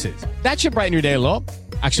bonuses. That should brighten your day a little.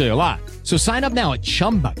 Actually, a lot. So sign up now at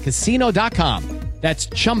ChumbaCasino.com. That's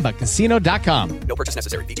ChumbaCasino.com. No purchase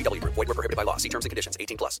necessary. VGW Group. Void where prohibited by law. See terms and conditions.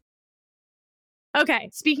 18+.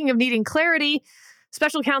 Okay, speaking of needing clarity,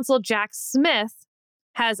 Special Counsel Jack Smith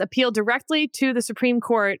has appealed directly to the Supreme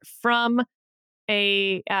Court from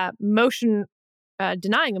a motion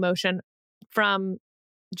denying a motion from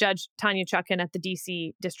Judge Tanya Chutkan at the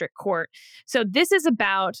D.C. District Court. So this is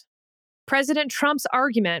about President Trump's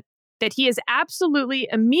argument that he is absolutely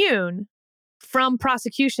immune from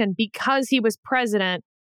prosecution because he was president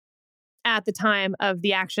at the time of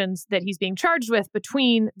the actions that he's being charged with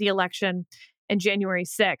between the election and January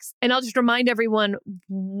 6th. And I'll just remind everyone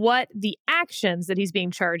what the actions that he's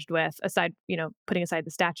being charged with, aside, putting aside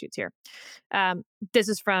the statutes here. This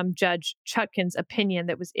is from Judge Chutkan's opinion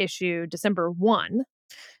that was issued December 1.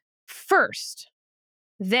 First,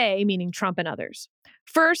 they, meaning Trump and others.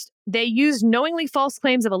 First, they used knowingly false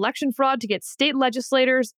claims of election fraud to get state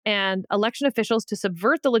legislators and election officials to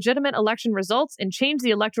subvert the legitimate election results and change the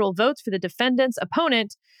electoral votes for the defendant's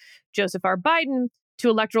opponent, Joseph R. Biden, to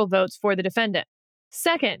electoral votes for the defendant.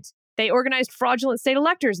 Second, they organized fraudulent state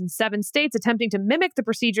electors in 7 states, attempting to mimic the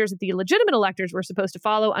procedures that the legitimate electors were supposed to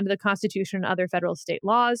follow under the Constitution and other federal state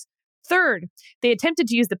laws. Third, they attempted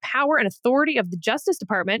to use the power and authority of the Justice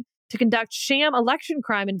Department to conduct sham election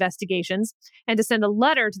crime investigations and to send a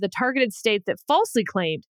letter to the targeted states that falsely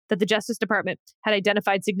claimed that the Justice Department had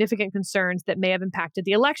identified significant concerns that may have impacted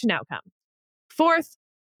the election outcome. Fourth,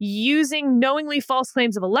 using knowingly false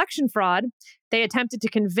claims of election fraud, they attempted to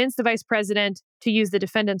convince the vice president to use the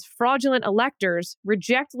defendant's fraudulent electors,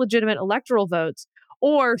 reject legitimate electoral votes,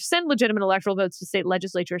 or send legitimate electoral votes to state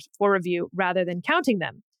legislatures for review rather than counting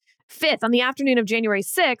them. Fifth, on the afternoon of January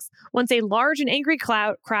 6th, once a large and angry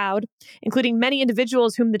crowd, including many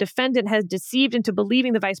individuals whom the defendant had deceived into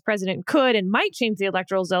believing the vice president could and might change the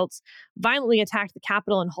electoral results, violently attacked the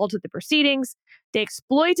Capitol and halted the proceedings, they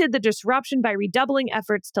exploited the disruption by redoubling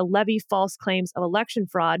efforts to levy false claims of election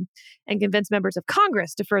fraud and convince members of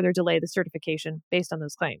Congress to further delay the certification based on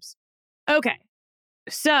those claims. Okay,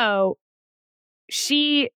 so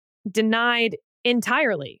she denied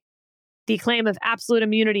entirely the claim of absolute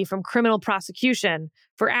immunity from criminal prosecution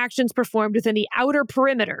for actions performed within the outer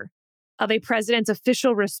perimeter of a president's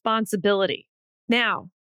official responsibility. Now,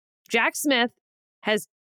 Jack Smith has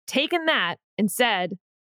taken that and said,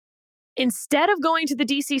 instead of going to the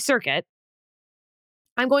D.C. Circuit,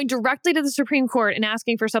 I'm going directly to the Supreme Court and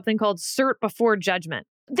asking for something called cert before judgment.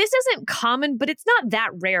 This isn't common, but it's not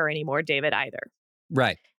that rare anymore, David, either.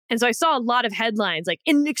 Right. And so I saw a lot of headlines like,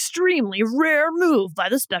 an extremely rare move by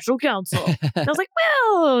the special counsel. And I was like,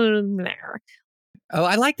 well, there. Oh,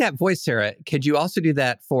 I like that voice, Sarah. Could you also do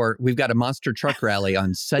that for, we've got a monster truck rally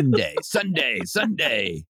on Sunday,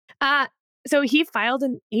 Sunday. So he filed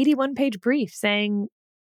an 81-page brief saying,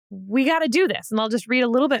 we got to do this. And I'll just read a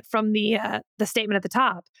little bit from the statement at the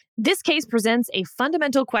top. This case presents a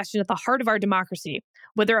fundamental question at the heart of our democracy,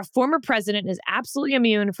 whether a former president is absolutely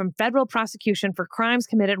immune from federal prosecution for crimes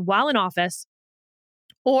committed while in office,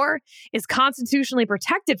 or is constitutionally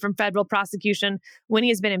protected from federal prosecution when he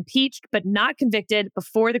has been impeached but not convicted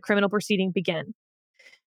before the criminal proceeding begin.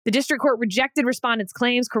 The district court rejected respondents'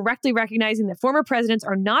 claims, correctly recognizing that former presidents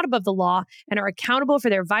are not above the law and are accountable for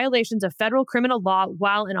their violations of federal criminal law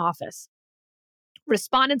while in office.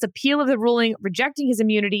 Respondents' appeal of the ruling rejecting his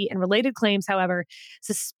immunity and related claims, however,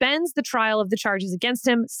 suspends the trial of the charges against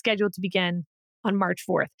him, scheduled to begin on March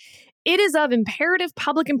 4th. It is of imperative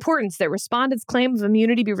public importance that respondents' claim of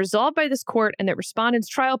immunity be resolved by this court and that respondents'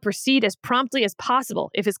 trial proceed as promptly as possible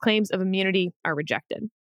if his claims of immunity are rejected.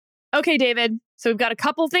 Okay, David, so we've got a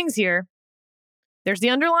couple things here. There's the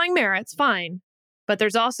underlying merits, fine, but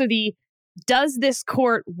there's also the, does this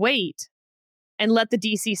court wait and let the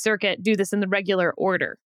D.C. Circuit do this in the regular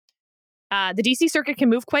order? The D.C. Circuit can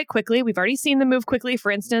move quite quickly. We've already seen them move quickly, for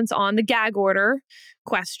instance, on the gag order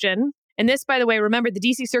question. And this, by the way, remember, the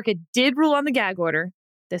D.C. Circuit did rule on the gag order.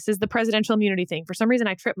 This is the presidential immunity thing. For some reason,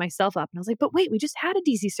 I tripped myself up and I was like, but wait, we just had a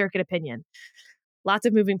D.C. Circuit opinion. Lots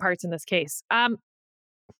of moving parts in this case.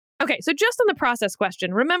 Okay, so just on the process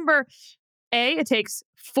question, remember, A, it takes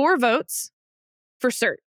 4 votes for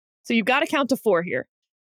cert. So you've got to count to 4 here.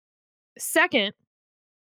 Second,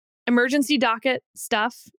 emergency docket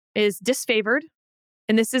stuff is disfavored.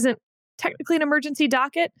 And this isn't technically an emergency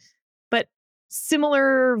docket, but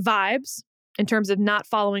similar vibes in terms of not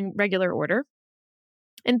following regular order.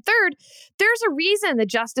 And third, there's a reason that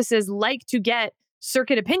justices like to get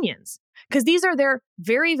circuit opinions, because these are their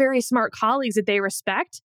very, very smart colleagues that they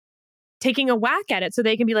respect, taking a whack at it so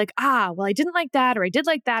they can be like, well, I didn't like that, or I did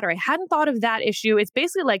like that, or I hadn't thought of that issue. It's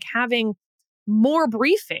basically like having more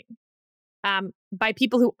briefing by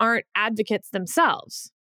people who aren't advocates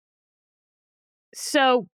themselves.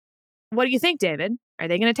 So what do you think, David? Are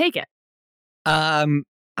they going to take it?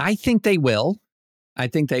 I think they will.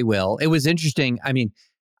 It was interesting. I mean,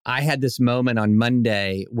 I had this moment on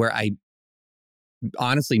Monday where I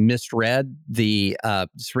honestly misread the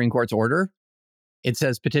Supreme Court's order. It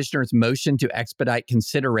says petitioner's motion to expedite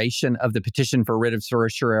consideration of the petition for writ of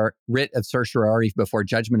certiorari before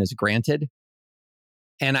judgment is granted.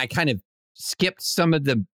 And I kind of skipped some of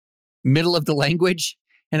the middle of the language,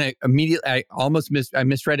 and I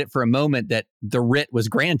misread it for a moment that the writ was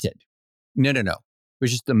granted. No. It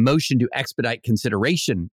was just the motion to expedite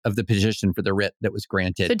consideration of the petition for the writ that was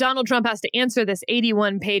granted. So Donald Trump has to answer this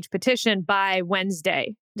 81-page petition by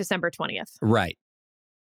Wednesday, December 20th. Right.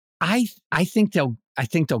 I think they'll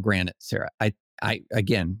grant it, Sarah. I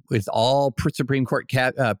again, with all Supreme Court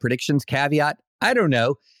predictions caveat, I don't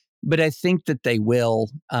know, but I think that they will.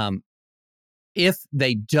 If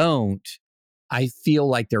they don't, I feel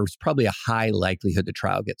like there's probably a high likelihood the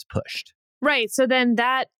trial gets pushed. Right. So then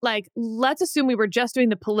that, let's assume we were just doing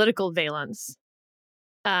the political valence.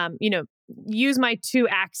 Use my 2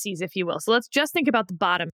 axes, if you will. So let's just think about the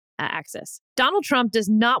bottom axis. Donald Trump does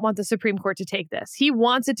not want the Supreme Court to take this. He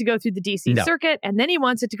wants it to go through the D.C. Circuit, and then he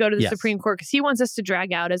wants it to go to the Supreme Court because he wants us to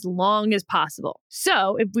drag out as long as possible.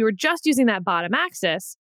 So if we were just using that bottom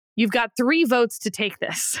axis, you've got 3 votes to take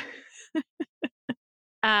this.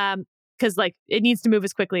 Because it needs to move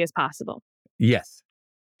as quickly as possible. Yes.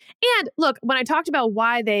 And look, when I talked about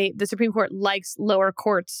why the Supreme Court likes lower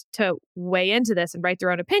courts to weigh into this and write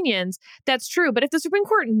their own opinions, that's true. But if the Supreme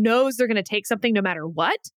Court knows they're going to take something no matter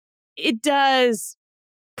what, it does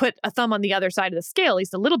put a thumb on the other side of the scale, at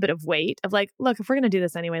least a little bit of weight of look, if we're going to do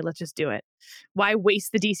this anyway, let's just do it. Why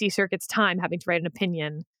waste the D.C. Circuit's time having to write an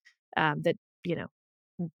opinion that,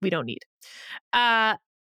 we don't need?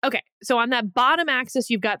 Okay, so on that bottom axis,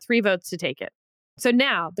 you've got 3 votes to take it. So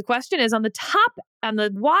now the question is on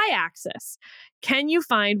the y-axis, can you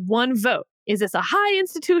find 1 vote? Is this a high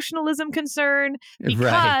institutionalism concern?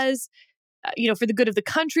 Because, for the good of the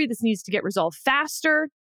country, this needs to get resolved faster.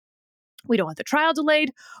 We don't want the trial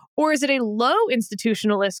delayed. Or is it a low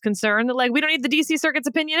institutionalist concern that we don't need the D.C. Circuit's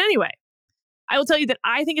opinion anyway? I will tell you that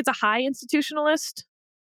I think it's a high institutionalist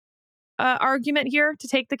argument here to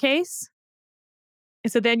take the case.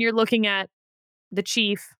 And so then you're looking at the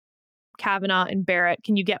chief, Kavanaugh and Barrett.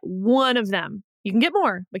 Can you get 1 of them? You can get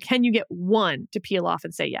more, but can you get 1 to peel off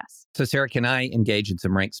and say yes? So, Sarah, can I engage in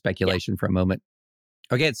some rank speculation for a moment?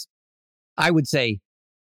 Okay, it's, I would say,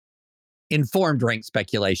 informed rank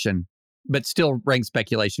speculation, but still rank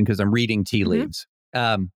speculation because I'm reading tea leaves.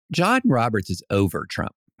 John Roberts is over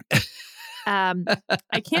Trump. I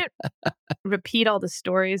can't repeat all the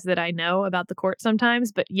stories that I know about the court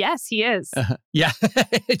sometimes, but yes, he is. Yeah.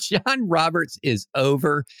 John Roberts is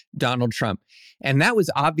over Donald Trump. And that was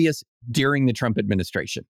obvious during the Trump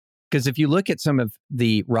administration. Because if you look at some of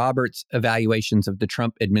the Roberts evaluations of the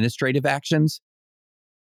Trump administrative actions,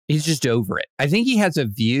 he's just over it. I think he has a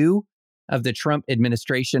view of the Trump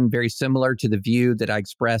administration, very similar to the view that I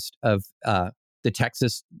expressed of the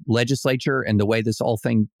Texas legislature and the way this whole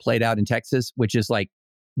thing played out in Texas, which is like,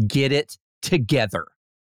 get it together.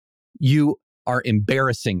 You are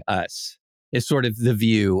embarrassing us, is sort of the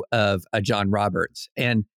view of John Roberts.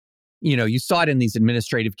 And, you know, you saw it in these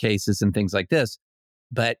administrative cases and things like this,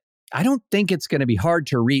 but I don't think it's going to be hard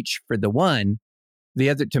to reach for the one, the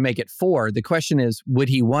other to make it 4. The question is, would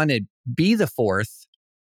he want to be the 4th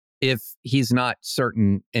if he's not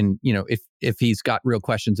certain and, you know, if he's got real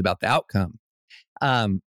questions about the outcome?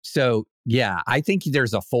 So yeah, I think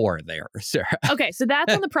there's a 4 there, Sarah. Okay, so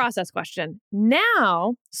that's on the process question.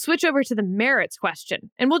 Now, switch over to the merits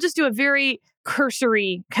question. And we'll just do a very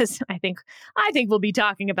cursory, because I think we'll be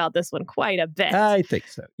talking about this one quite a bit. I think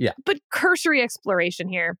so, yeah. But cursory exploration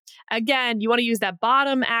here. Again, you want to use that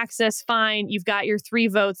bottom axis, fine. You've got your 3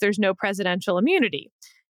 votes. There's no presidential immunity.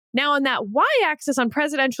 Now, on that y-axis on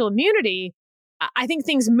presidential immunity, I think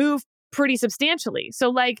things move pretty substantially. So,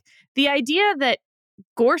 like, the idea that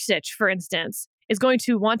Gorsuch, for instance, is going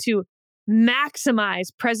to want to maximize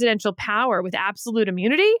presidential power with absolute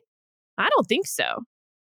immunity, I don't think so.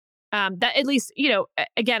 That at least, you know,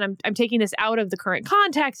 again, I'm taking this out of the current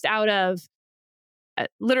context, out of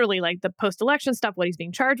literally like the post-election stuff, what he's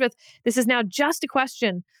being charged with. This is now just a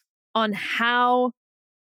question on how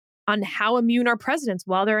immune are presidents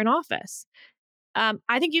while they're in office.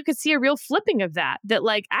 I think you could see a real flipping of that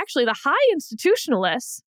like actually the high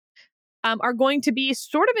institutionalists are going to be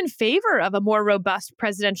sort of in favor of a more robust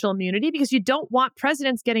presidential immunity, because you don't want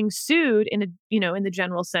presidents getting sued in the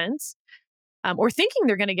general sense, or thinking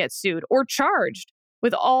they're going to get sued or charged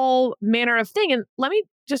with all manner of thing. And let me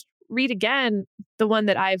just read again the one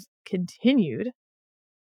that I've continued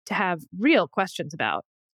to have real questions about,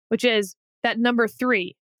 which is that number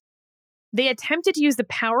 3. They attempted to use the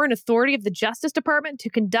power and authority of the Justice Department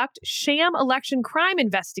to conduct sham election crime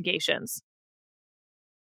investigations.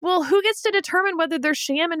 Well, who gets to determine whether they're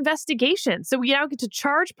sham investigations? So we now get to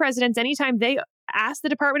charge presidents anytime they ask the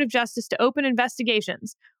Department of Justice to open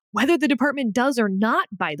investigations, whether the department does or not,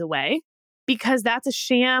 by the way, because that's a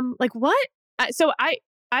sham. Like, what? So I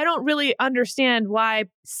don't really understand why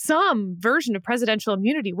some version of presidential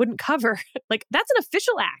immunity wouldn't cover, like, that's an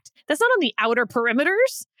official act. That's not on the outer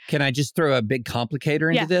perimeters. Can I just throw a big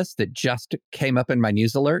complicator into this that just came up in my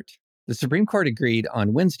news alert? The Supreme Court agreed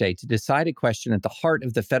on Wednesday to decide a question at the heart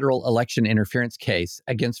of the federal election interference case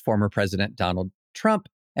against former President Donald Trump,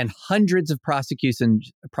 and hundreds of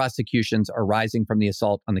prosecutions are rising from the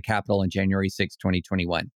assault on the Capitol on January 6,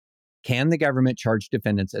 2021. Can the government charge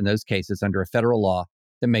defendants in those cases under a federal law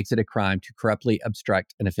that makes it a crime to corruptly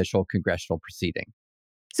obstruct an official congressional proceeding?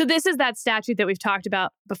 So this is that statute that we've talked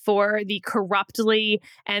about before, the corruptly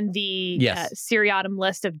and the seriatim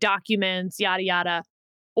list of documents, yada, yada,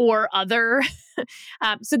 or other.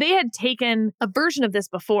 So they had taken a version of this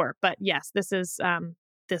before, but yes, this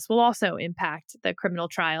will also impact the criminal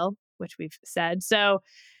trial, which we've said. So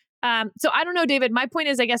I don't know, David, my point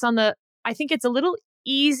is, I guess I think it's a little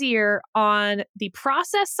easier on the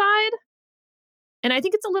process side. And I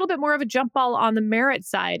think it's a little bit more of a jump ball on the merit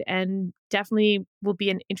side, and definitely will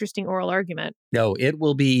be an interesting oral argument. No, it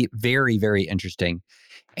will be very, very interesting.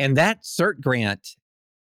 And that cert grant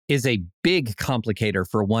is a big complicator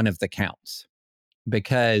for one of the counts,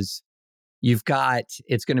 because it's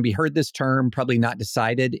going to be heard this term, probably not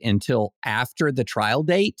decided until after the trial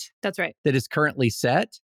date. That's right. That is currently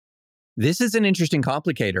set. This is an interesting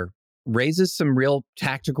complicator, raises some real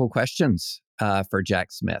tactical questions for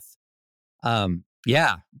Jack Smith.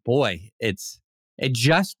 Yeah, boy, it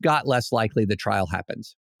just got less likely the trial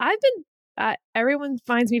happens. Everyone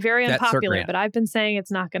finds me very unpopular, but I've been saying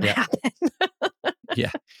it's not going to happen.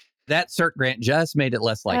 Yeah, that cert grant just made it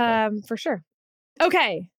less likely. For sure.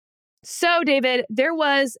 Okay, so David, there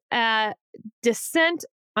was a dissent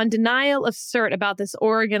on denial of cert about this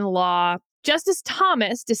Oregon law. Justice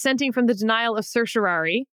Thomas dissenting from the denial of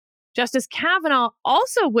certiorari. Justice Kavanaugh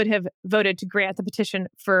also would have voted to grant the petition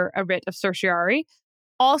for a writ of certiorari.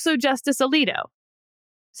 Also Justice Alito.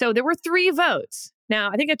 So there were 3 votes. Now,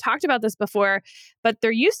 I think I talked about this before, but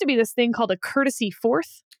there used to be this thing called a courtesy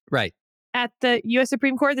fourth. Right. At the U.S.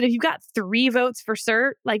 Supreme Court, that if you've got 3 votes for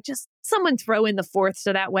cert, like, just someone throw in the 4th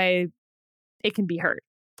so that way it can be heard.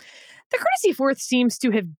 The courtesy fourth seems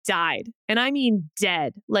to have died. And I mean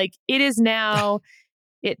dead. Like, it is now...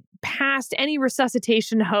 It passed any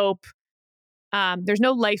resuscitation hope. There's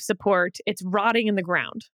no life support. It's rotting in the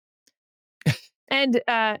ground. And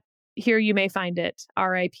here you may find it,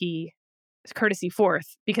 R.I.P. courtesy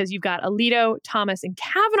fourth, because you've got Alito, Thomas, and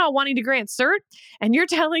Kavanaugh wanting to grant cert. And you're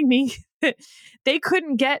telling me that they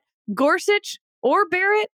couldn't get Gorsuch or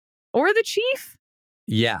Barrett or the chief.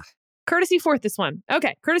 Yeah. Courtesy Fourth, this one.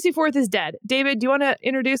 Okay, Courtesy Fourth is dead. David, do you want to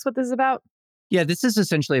introduce what this is about? Yeah, this is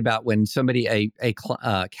essentially about when somebody, a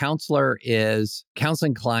counselor is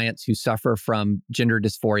counseling clients who suffer from gender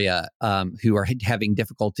dysphoria, who are having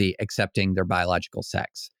difficulty accepting their biological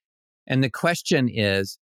sex. And the question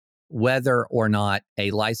is whether or not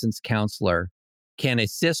a licensed counselor can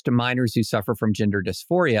assist minors who suffer from gender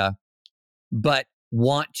dysphoria, but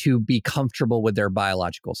want to be comfortable with their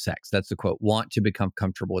biological sex. That's the quote, want to become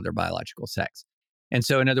comfortable with their biological sex. And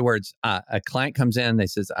so in other words, a client comes in, they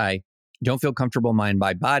says, I don't feel comfortable in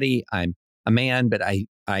my body. I'm a man, but I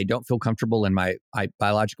don't feel comfortable in my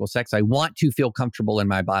biological sex. I want to feel comfortable in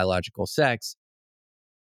my biological sex.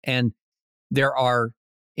 And there are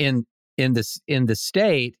in the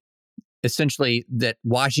state, essentially that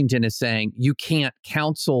Washington is saying you can't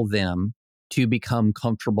counsel them to become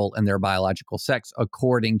comfortable in their biological sex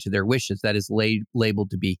according to their wishes. That is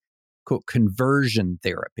labeled to be, quote, conversion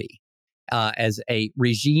therapy, as a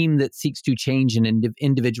regime that seeks to change an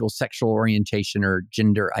individual sexual orientation or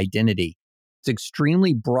gender identity. It's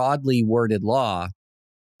extremely broadly worded law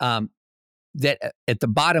that at the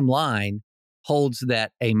bottom line holds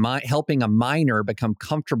that helping a minor become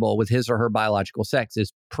comfortable with his or her biological sex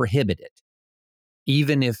is prohibited,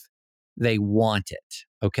 even if they want it,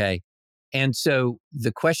 okay? And so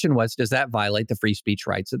the question was, does that violate the free speech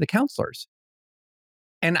rights of the counselors?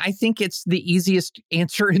 And I think it's the easiest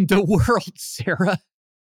answer in the world, Sarah,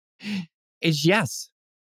 is yes.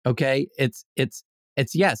 Okay. It's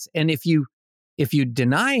yes. And if you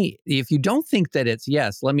don't think that it's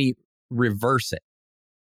yes, let me reverse it.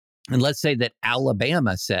 And let's say that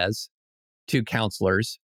Alabama says to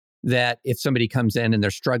counselors that if somebody comes in and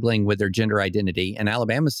they're struggling with their gender identity, and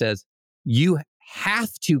Alabama says, you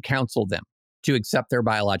have to counsel them to accept their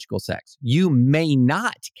biological sex. You may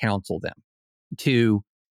not counsel them to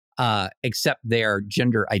accept their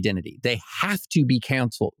gender identity. They have to be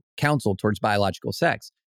counseled towards biological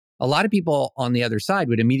sex. A lot of people on the other side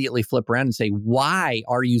would immediately flip around and say, why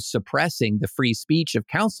are you suppressing the free speech of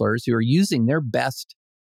counselors who are using their best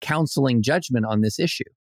counseling judgment on this issue?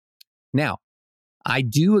 Now, I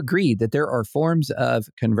do agree that there are forms of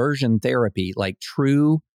conversion therapy, like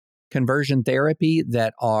true conversion therapy,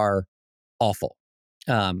 that are awful.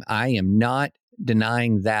 I am not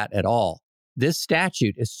denying that at all. This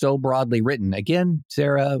statute is so broadly written. Again,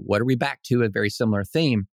 Sarah, what are we back to? A very similar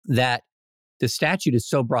theme, that the statute is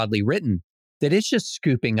so broadly written that it's just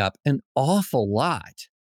scooping up an awful lot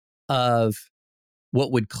of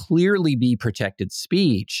what would clearly be protected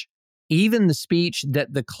speech, even the speech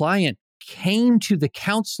that the client came to the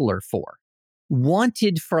counselor for,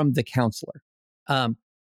 wanted from the counselor,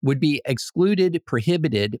 would be excluded,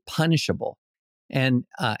 prohibited, punishable. And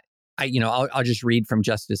I'll just read from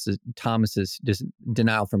Justice Thomas's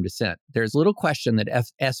denial from dissent. There's little question that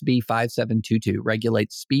SB 5722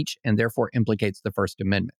 regulates speech and therefore implicates the First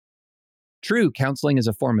Amendment. True, counseling is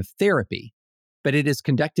a form of therapy, but it is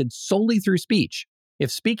conducted solely through speech. If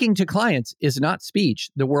speaking to clients is not speech,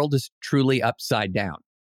 the world is truly upside down.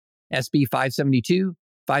 SB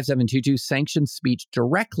 5722 sanctions speech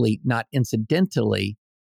directly, not incidentally.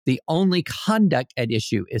 The only conduct at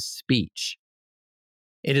issue is speech.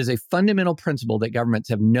 It is a fundamental principle that governments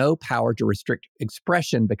have no power to restrict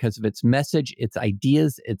expression because of its message, its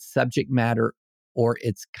ideas, its subject matter, or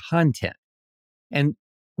its content. And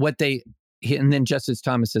then Justice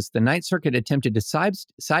Thomas says, the Ninth Circuit attempted to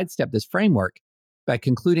sidestep this framework by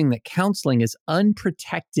concluding that counseling is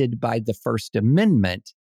unprotected by the First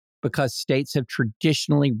Amendment because states have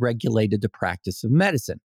traditionally regulated the practice of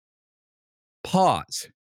medicine. Pause.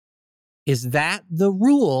 Is that the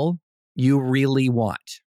rule you really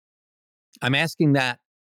want? I'm asking that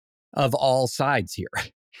of all sides here.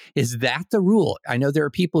 Is that the rule? I know there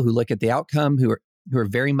are people who look at the outcome who are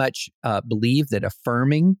very much believe that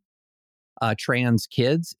affirming trans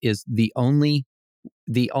kids is the only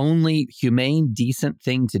humane, decent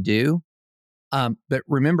thing to do. But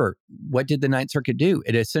remember, what did the Ninth Circuit do?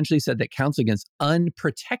 It essentially said that counseling is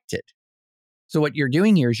unprotected. So what you're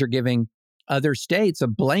doing here is you're giving other states a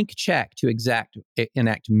blank check to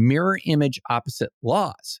enact mirror image opposite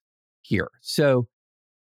laws here. So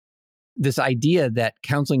this idea that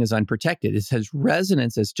counseling is unprotected, it has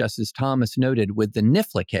resonance, as Justice Thomas noted, with the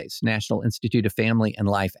NIFLA case, National Institute of Family and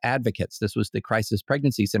Life Advocates. This was the Crisis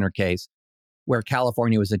Pregnancy Center case where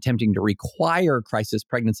California was attempting to require crisis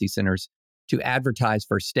pregnancy centers to advertise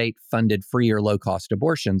for state-funded free or low-cost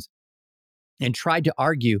abortions, and tried to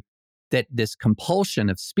argue that this compulsion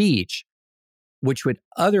of speech, which would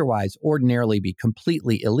otherwise ordinarily be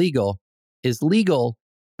completely illegal, is legal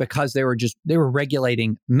because they were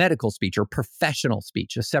regulating medical speech or professional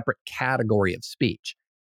speech, a separate category of speech.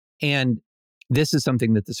 And this is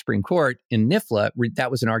something that the Supreme Court in NIFLA, that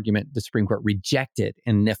was an argument the Supreme Court rejected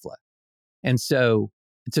in NIFLA. And so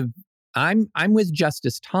I'm with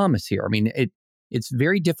Justice Thomas here. I mean, it's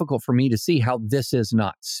very difficult for me to see how this is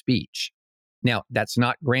not speech. Now, that's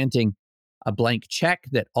not granting a blank check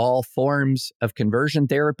that all forms of conversion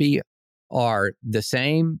therapy are the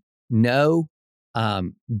same. No.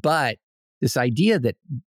 But this idea that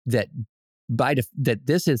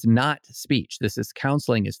this is not speech, this is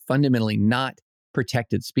counseling, is fundamentally not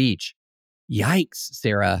protected speech. Yikes,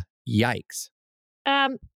 Sarah. Yikes.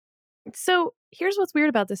 So here's what's weird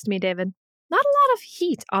about this to me, David. Not a lot of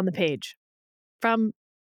heat on the page from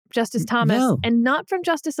Justice Thomas and not from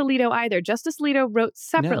Justice Alito either. Justice Alito wrote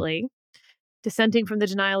separately, dissenting from the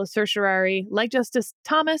denial of certiorari. Like Justice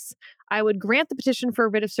Thomas, I would grant the petition for a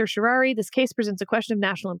writ of certiorari. This case presents a question of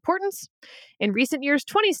national importance. In recent years,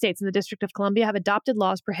 20 states in the District of Columbia have adopted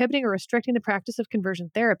laws prohibiting or restricting the practice of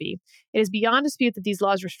conversion therapy. It is beyond dispute that these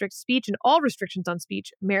laws restrict speech, and all restrictions on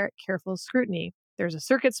speech merit careful scrutiny. There's a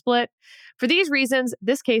circuit split. For these reasons,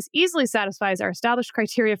 this case easily satisfies our established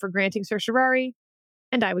criteria for granting certiorari,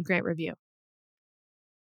 and I would grant review.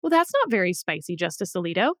 Well, that's not very spicy, Justice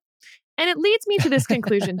Alito. And it leads me to this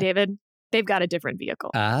conclusion, David. They've got a different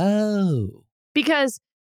vehicle. Oh. Because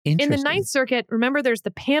in the Ninth Circuit, remember, there's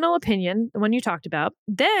the panel opinion, the one you talked about.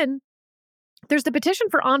 Then there's the petition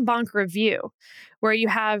for en banc review, where you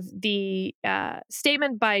have the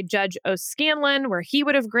statement by Judge O'Scanlan, where he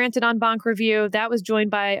would have granted en banc review. That was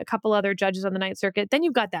joined by a couple other judges on the Ninth Circuit. Then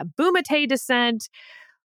you've got that Bumate dissent.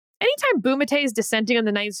 Anytime Bumate is dissenting on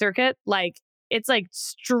the Ninth Circuit, it's like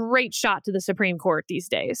straight shot to the Supreme Court these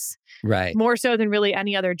days. Right. More so than really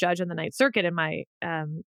any other judge on the Ninth Circuit, in my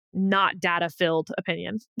not data-filled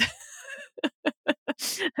opinion.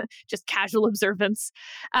 Just casual observance.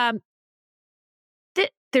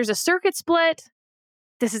 There's a circuit split.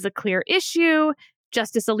 This is a clear issue.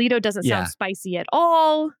 Justice Alito doesn't sound spicy at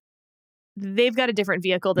all. They've got a different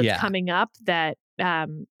vehicle that's coming up that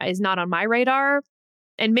is not on my radar.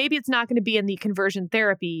 And maybe it's not going to be in the conversion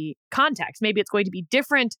therapy context. Maybe it's going to be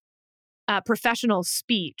different professional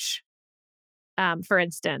speech, for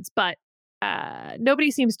instance. But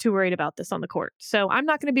nobody seems too worried about this on the court. So I'm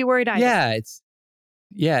not going to be worried either.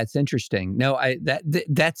 It's interesting. No, I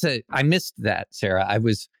missed that, Sarah.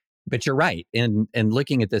 But you're right. And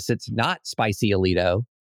looking at this, it's not spicy Alito.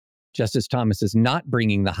 Justice Thomas is not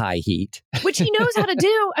bringing the high heat. Which he knows how to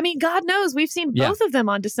do. I mean, God knows we've seen both of them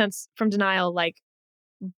on dissents from denial,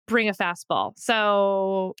 bring a fastball.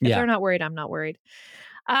 So if they're not worried, I'm not worried.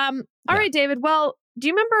 All right, David. Well, do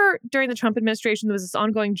you remember during the Trump administration, there was this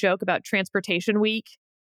ongoing joke about Transportation Week?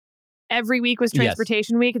 Every week was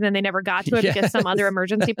Transportation Week, and then they never got to it because some other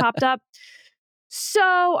emergency popped up.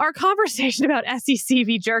 So our conversation about SEC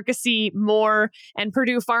v. Jerkesy, Moore, and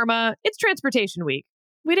Purdue Pharma, it's Transportation Week.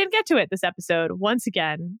 We didn't get to it this episode once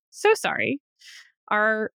again. So sorry.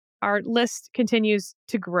 Our list continues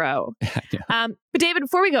to grow. But David,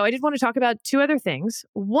 before we go, I did want to talk about two other things.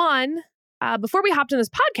 One, before we hopped on this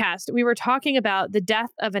podcast, we were talking about the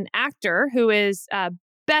death of an actor who is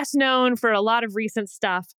best known for a lot of recent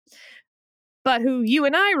stuff, but who you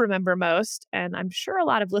and I remember most. And I'm sure a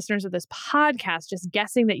lot of listeners of this podcast just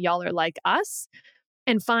guessing that y'all are like us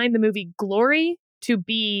and find the movie Glory to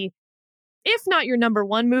be, if not your number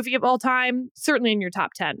one movie of all time, certainly in your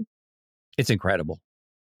top 10. It's incredible.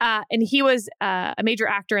 And he was a major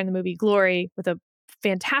actor in the movie Glory with a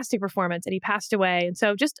fantastic performance, and he passed away. And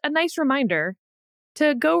so just a nice reminder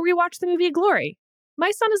to go rewatch the movie Glory. My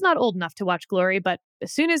son is not old enough to watch Glory, but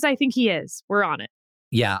as soon as I think he is, we're on it.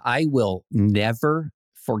 Yeah, I will never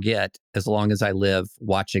forget, as long as I live,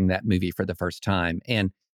 watching that movie for the first time. And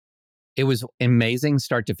it was amazing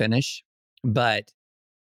start to finish. But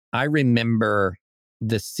I remember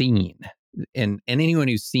the scene. And anyone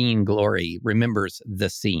who's seen Glory remembers the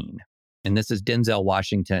scene. And this is Denzel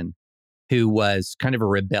Washington, who was kind of a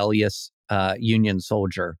rebellious Union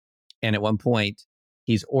soldier. And at one point,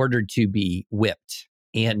 he's ordered to be whipped.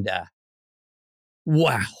 And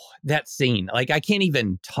wow, that scene, I can't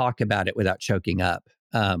even talk about it without choking up.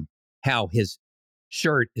 How his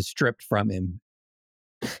shirt is stripped from him.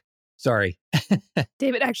 Sorry.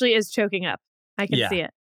 David actually is choking up. I can see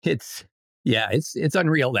it. It's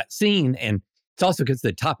unreal, that scene. And it's also because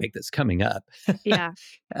the topic that's coming up. Yeah.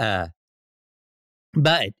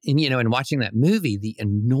 But, in watching that movie, the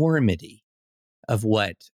enormity of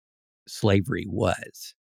what slavery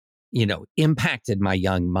was, impacted my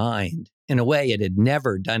young mind in a way it had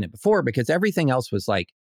never done it before, because everything else was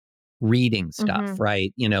reading stuff,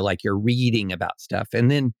 right? You know, like you're reading about stuff.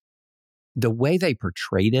 And then the way they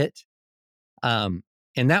portrayed it, and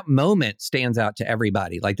that moment stands out to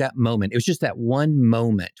everybody. Like that moment, it was just that one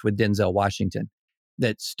moment with Denzel Washington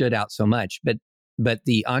that stood out so much. But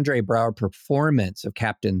the Andre Braugher performance of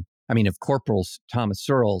Corporal Thomas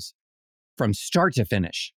Searles from start to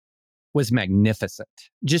finish was magnificent,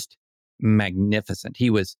 just magnificent. He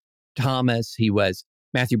was Thomas, he was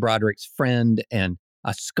Matthew Broderick's friend and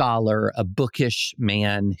a scholar, a bookish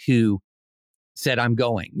man who said, I'm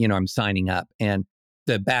going, I'm signing up. And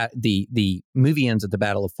the movie ends at the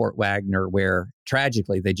Battle of Fort Wagner, where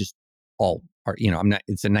tragically they just all are,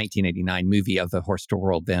 it's a 1989 movie of a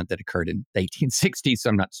historical event that occurred in the 1860s. So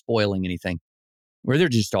I'm not spoiling anything, where they're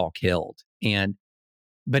just all killed.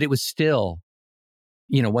 But it was still,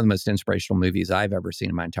 one of the most inspirational movies I've ever seen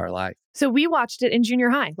in my entire life. So we watched it in junior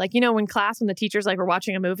high. Like, when class, when the teacher's like, we're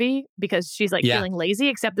watching a movie because she's like feeling lazy,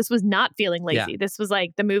 except this was not feeling lazy. Yeah. This was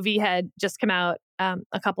like the movie had just come out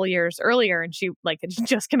a couple years earlier, and she it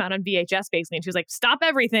just came out on VHS basically. And she was like, stop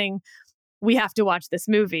everything. We have to watch this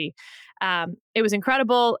movie. It was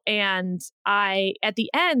incredible. And at the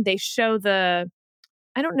end, they show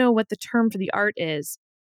I don't know what the term for the art is,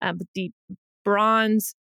 but the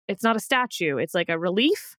bronze, it's not a statue. It's like a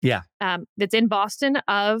relief. Yeah. That's in Boston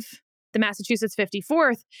of the Massachusetts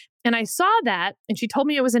 54th. And I saw that, and she told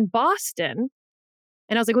me it was in Boston.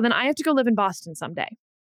 And I was like, well, then I have to go live in Boston someday.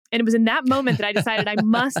 And it was in that moment that I decided I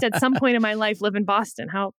must at some point in my life live in Boston.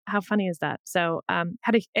 How funny is that? So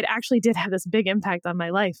it actually did have this big impact on my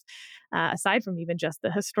life, aside from even just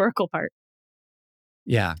the historical part.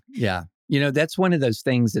 Yeah. Yeah. That's one of those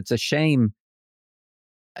things. It's a shame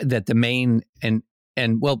that the main, and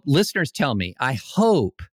listeners tell me, I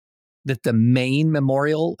hope that the main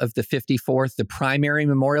memorial of the 54th, the primary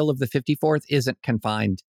memorial of the 54th, isn't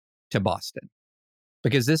confined to Boston.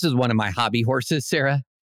 Because this is one of my hobby horses, Sarah.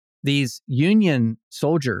 These Union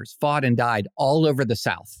soldiers fought and died all over the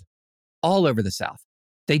South. All over the South.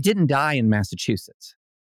 They didn't die in Massachusetts.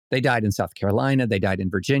 They died in South Carolina. They died in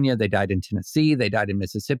Virginia. They died in Tennessee. They died in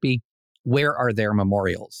Mississippi. Where are their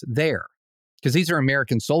memorials? There. Because these are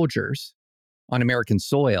American soldiers on American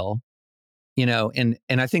soil, and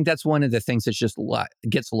I think that's one of the things that just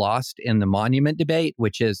gets lost in the monument debate,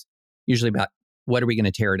 which is usually about what are we going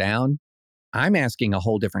to tear down? I'm asking a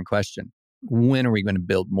whole different question. When are we going to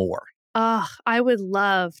build more? I would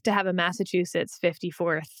love to have a Massachusetts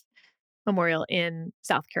 54th memorial in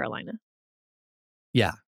South Carolina.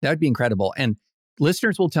 Yeah, that would be incredible. And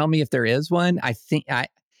listeners will tell me if there is one. I think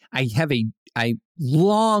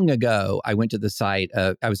long ago, I went to the site.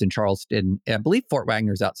 I was in Charleston. I believe Fort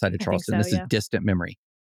Wagner's outside of Charleston. This is distant memory.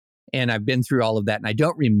 And I've been through all of that. And I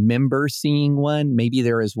don't remember seeing one. Maybe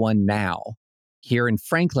there is one now. Here in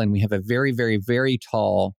Franklin, we have a very, very, very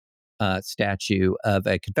tall statue of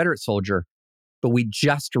a Confederate soldier. But we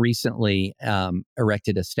just recently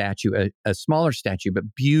erected a statue, a smaller statue,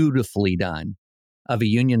 but beautifully done, of a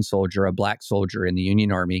Union soldier, a Black soldier in the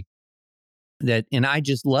Union Army. And I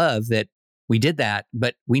just love that we did that,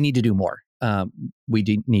 but we need to do more. We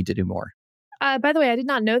need to do more. By the way, I did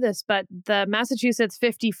not know this, but the Massachusetts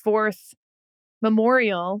 54th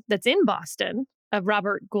Memorial that's in Boston of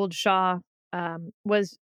Robert Gould Shaw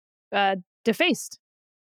was defaced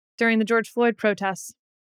during the George Floyd protests.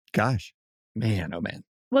 Gosh, man, oh man.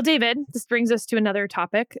 Well, David, this brings us to another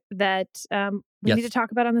topic that we need to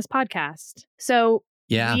talk about on this podcast. So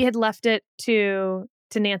we had left it to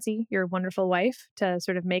Nancy, your wonderful wife, to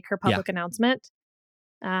sort of make her public announcement.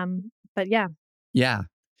 But yeah. Yeah.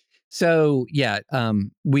 So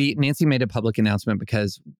Nancy made a public announcement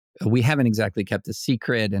because we haven't exactly kept the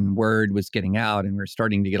secret, and word was getting out, and we're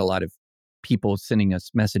starting to get a lot of people sending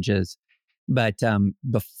us messages. But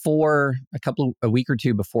before a week or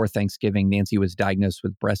two before Thanksgiving, Nancy was diagnosed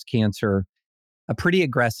with breast cancer, a pretty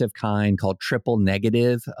aggressive kind called triple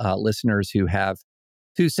negative. Listeners who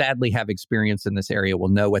sadly have experience in this area will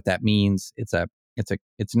know what that means. It's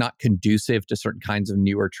not conducive to certain kinds of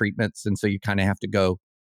newer treatments. And so you kind of have to go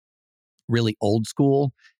really old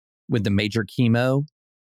school with the major chemo.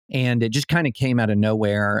 And it just kind of came out of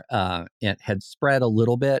nowhere. It had spread a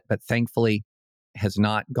little bit, but thankfully has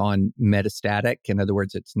not gone metastatic. In other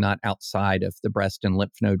words, it's not outside of the breast and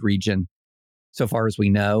lymph node region so far as we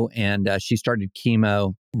know. And she started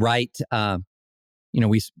chemo right.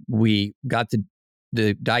 We got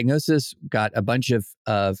the diagnosis, got a bunch of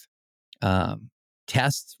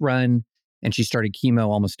tests run, and she started chemo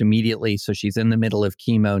almost immediately. So she's in the middle of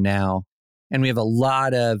chemo now. And we have a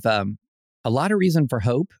lot of reason for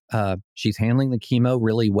hope. She's handling the chemo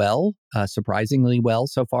really well, surprisingly well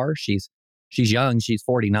so far. She's young. She's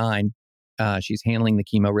 49. She's handling the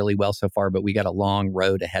chemo really well so far, but we got a long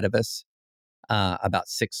road ahead of us, about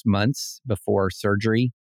 6 months before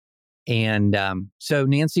surgery. And so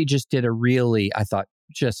Nancy just did a really, I thought,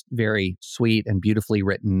 just very sweet and beautifully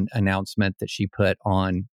written announcement that she put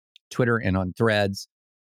on Twitter and on Threads.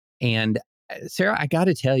 And Sarah, I got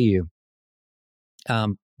to tell you,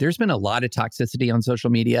 there's been a lot of toxicity on social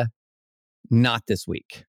media. Not this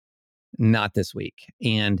week.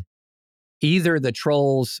 And either the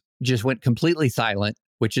trolls just went completely silent,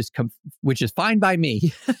 which is fine by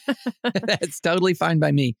me. That's totally fine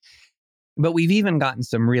by me. But we've even gotten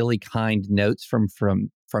some really kind notes from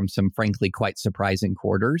some frankly quite surprising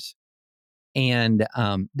quarters. And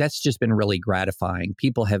that's just been really gratifying.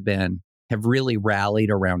 People have really rallied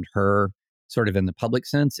around her sort of in the public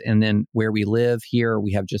sense. And then where we live here,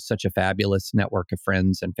 we have just such a fabulous network of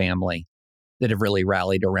friends and family that have really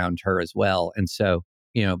rallied around her as well. And so,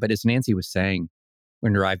 but as Nancy was saying,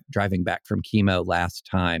 when driving back from chemo last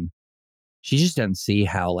time, she just doesn't see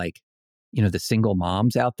how the single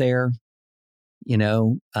moms out there,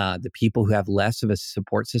 the people who have less of a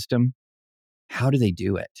support system, how do they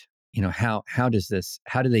do it? How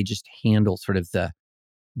do they just handle sort of the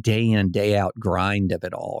day in, day out grind of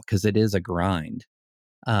it all? Because it is a grind.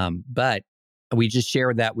 But we just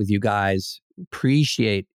share that with you guys,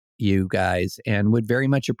 appreciate you guys, and would very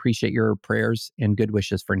much appreciate your prayers and good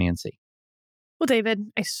wishes for Nancy. Well,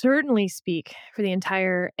 David, I certainly speak for the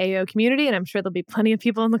entire AO community, and I'm sure there'll be plenty of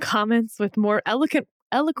people in the comments with more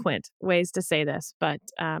eloquent ways to say this, but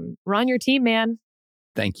we're on your team, man.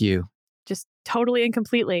 Thank you. Just totally and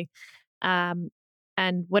completely. And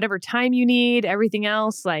whatever time you need, everything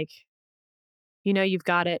else, you've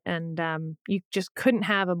got it. And you just couldn't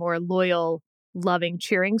have a more loyal, loving,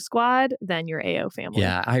 cheering squad than your AO family.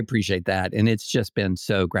 Yeah, I appreciate that. And it's just been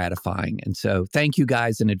so gratifying. And so thank you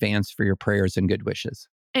guys in advance for your prayers and good wishes.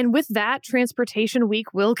 And with that, Transportation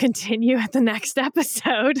Week will continue at the next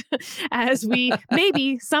episode as we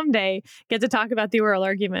maybe someday get to talk about the oral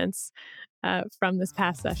arguments from this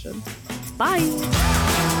past session. Bye.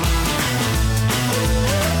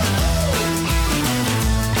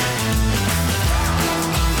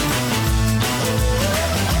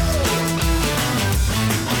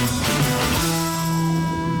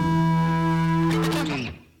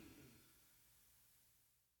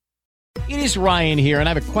 It is Ryan here, and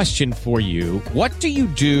I have a question for you. What do you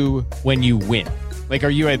do when you win? Are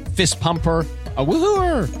you a fist pumper, a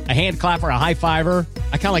woohooer, a hand clapper, a high fiver?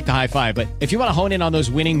 I kind of like the high five, but if you want to hone in on those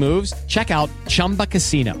winning moves, check out Chumba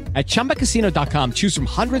Casino. At ChumbaCasino.com, choose from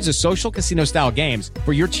hundreds of social casino-style games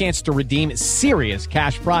for your chance to redeem serious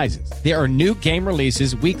cash prizes. There are new game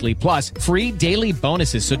releases weekly, plus free daily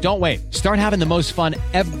bonuses. So don't wait. Start having the most fun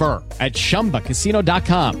ever at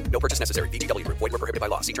ChumbaCasino.com. No purchase necessary. VGW Group. Void where prohibited by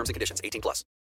law. See terms and conditions. 18+.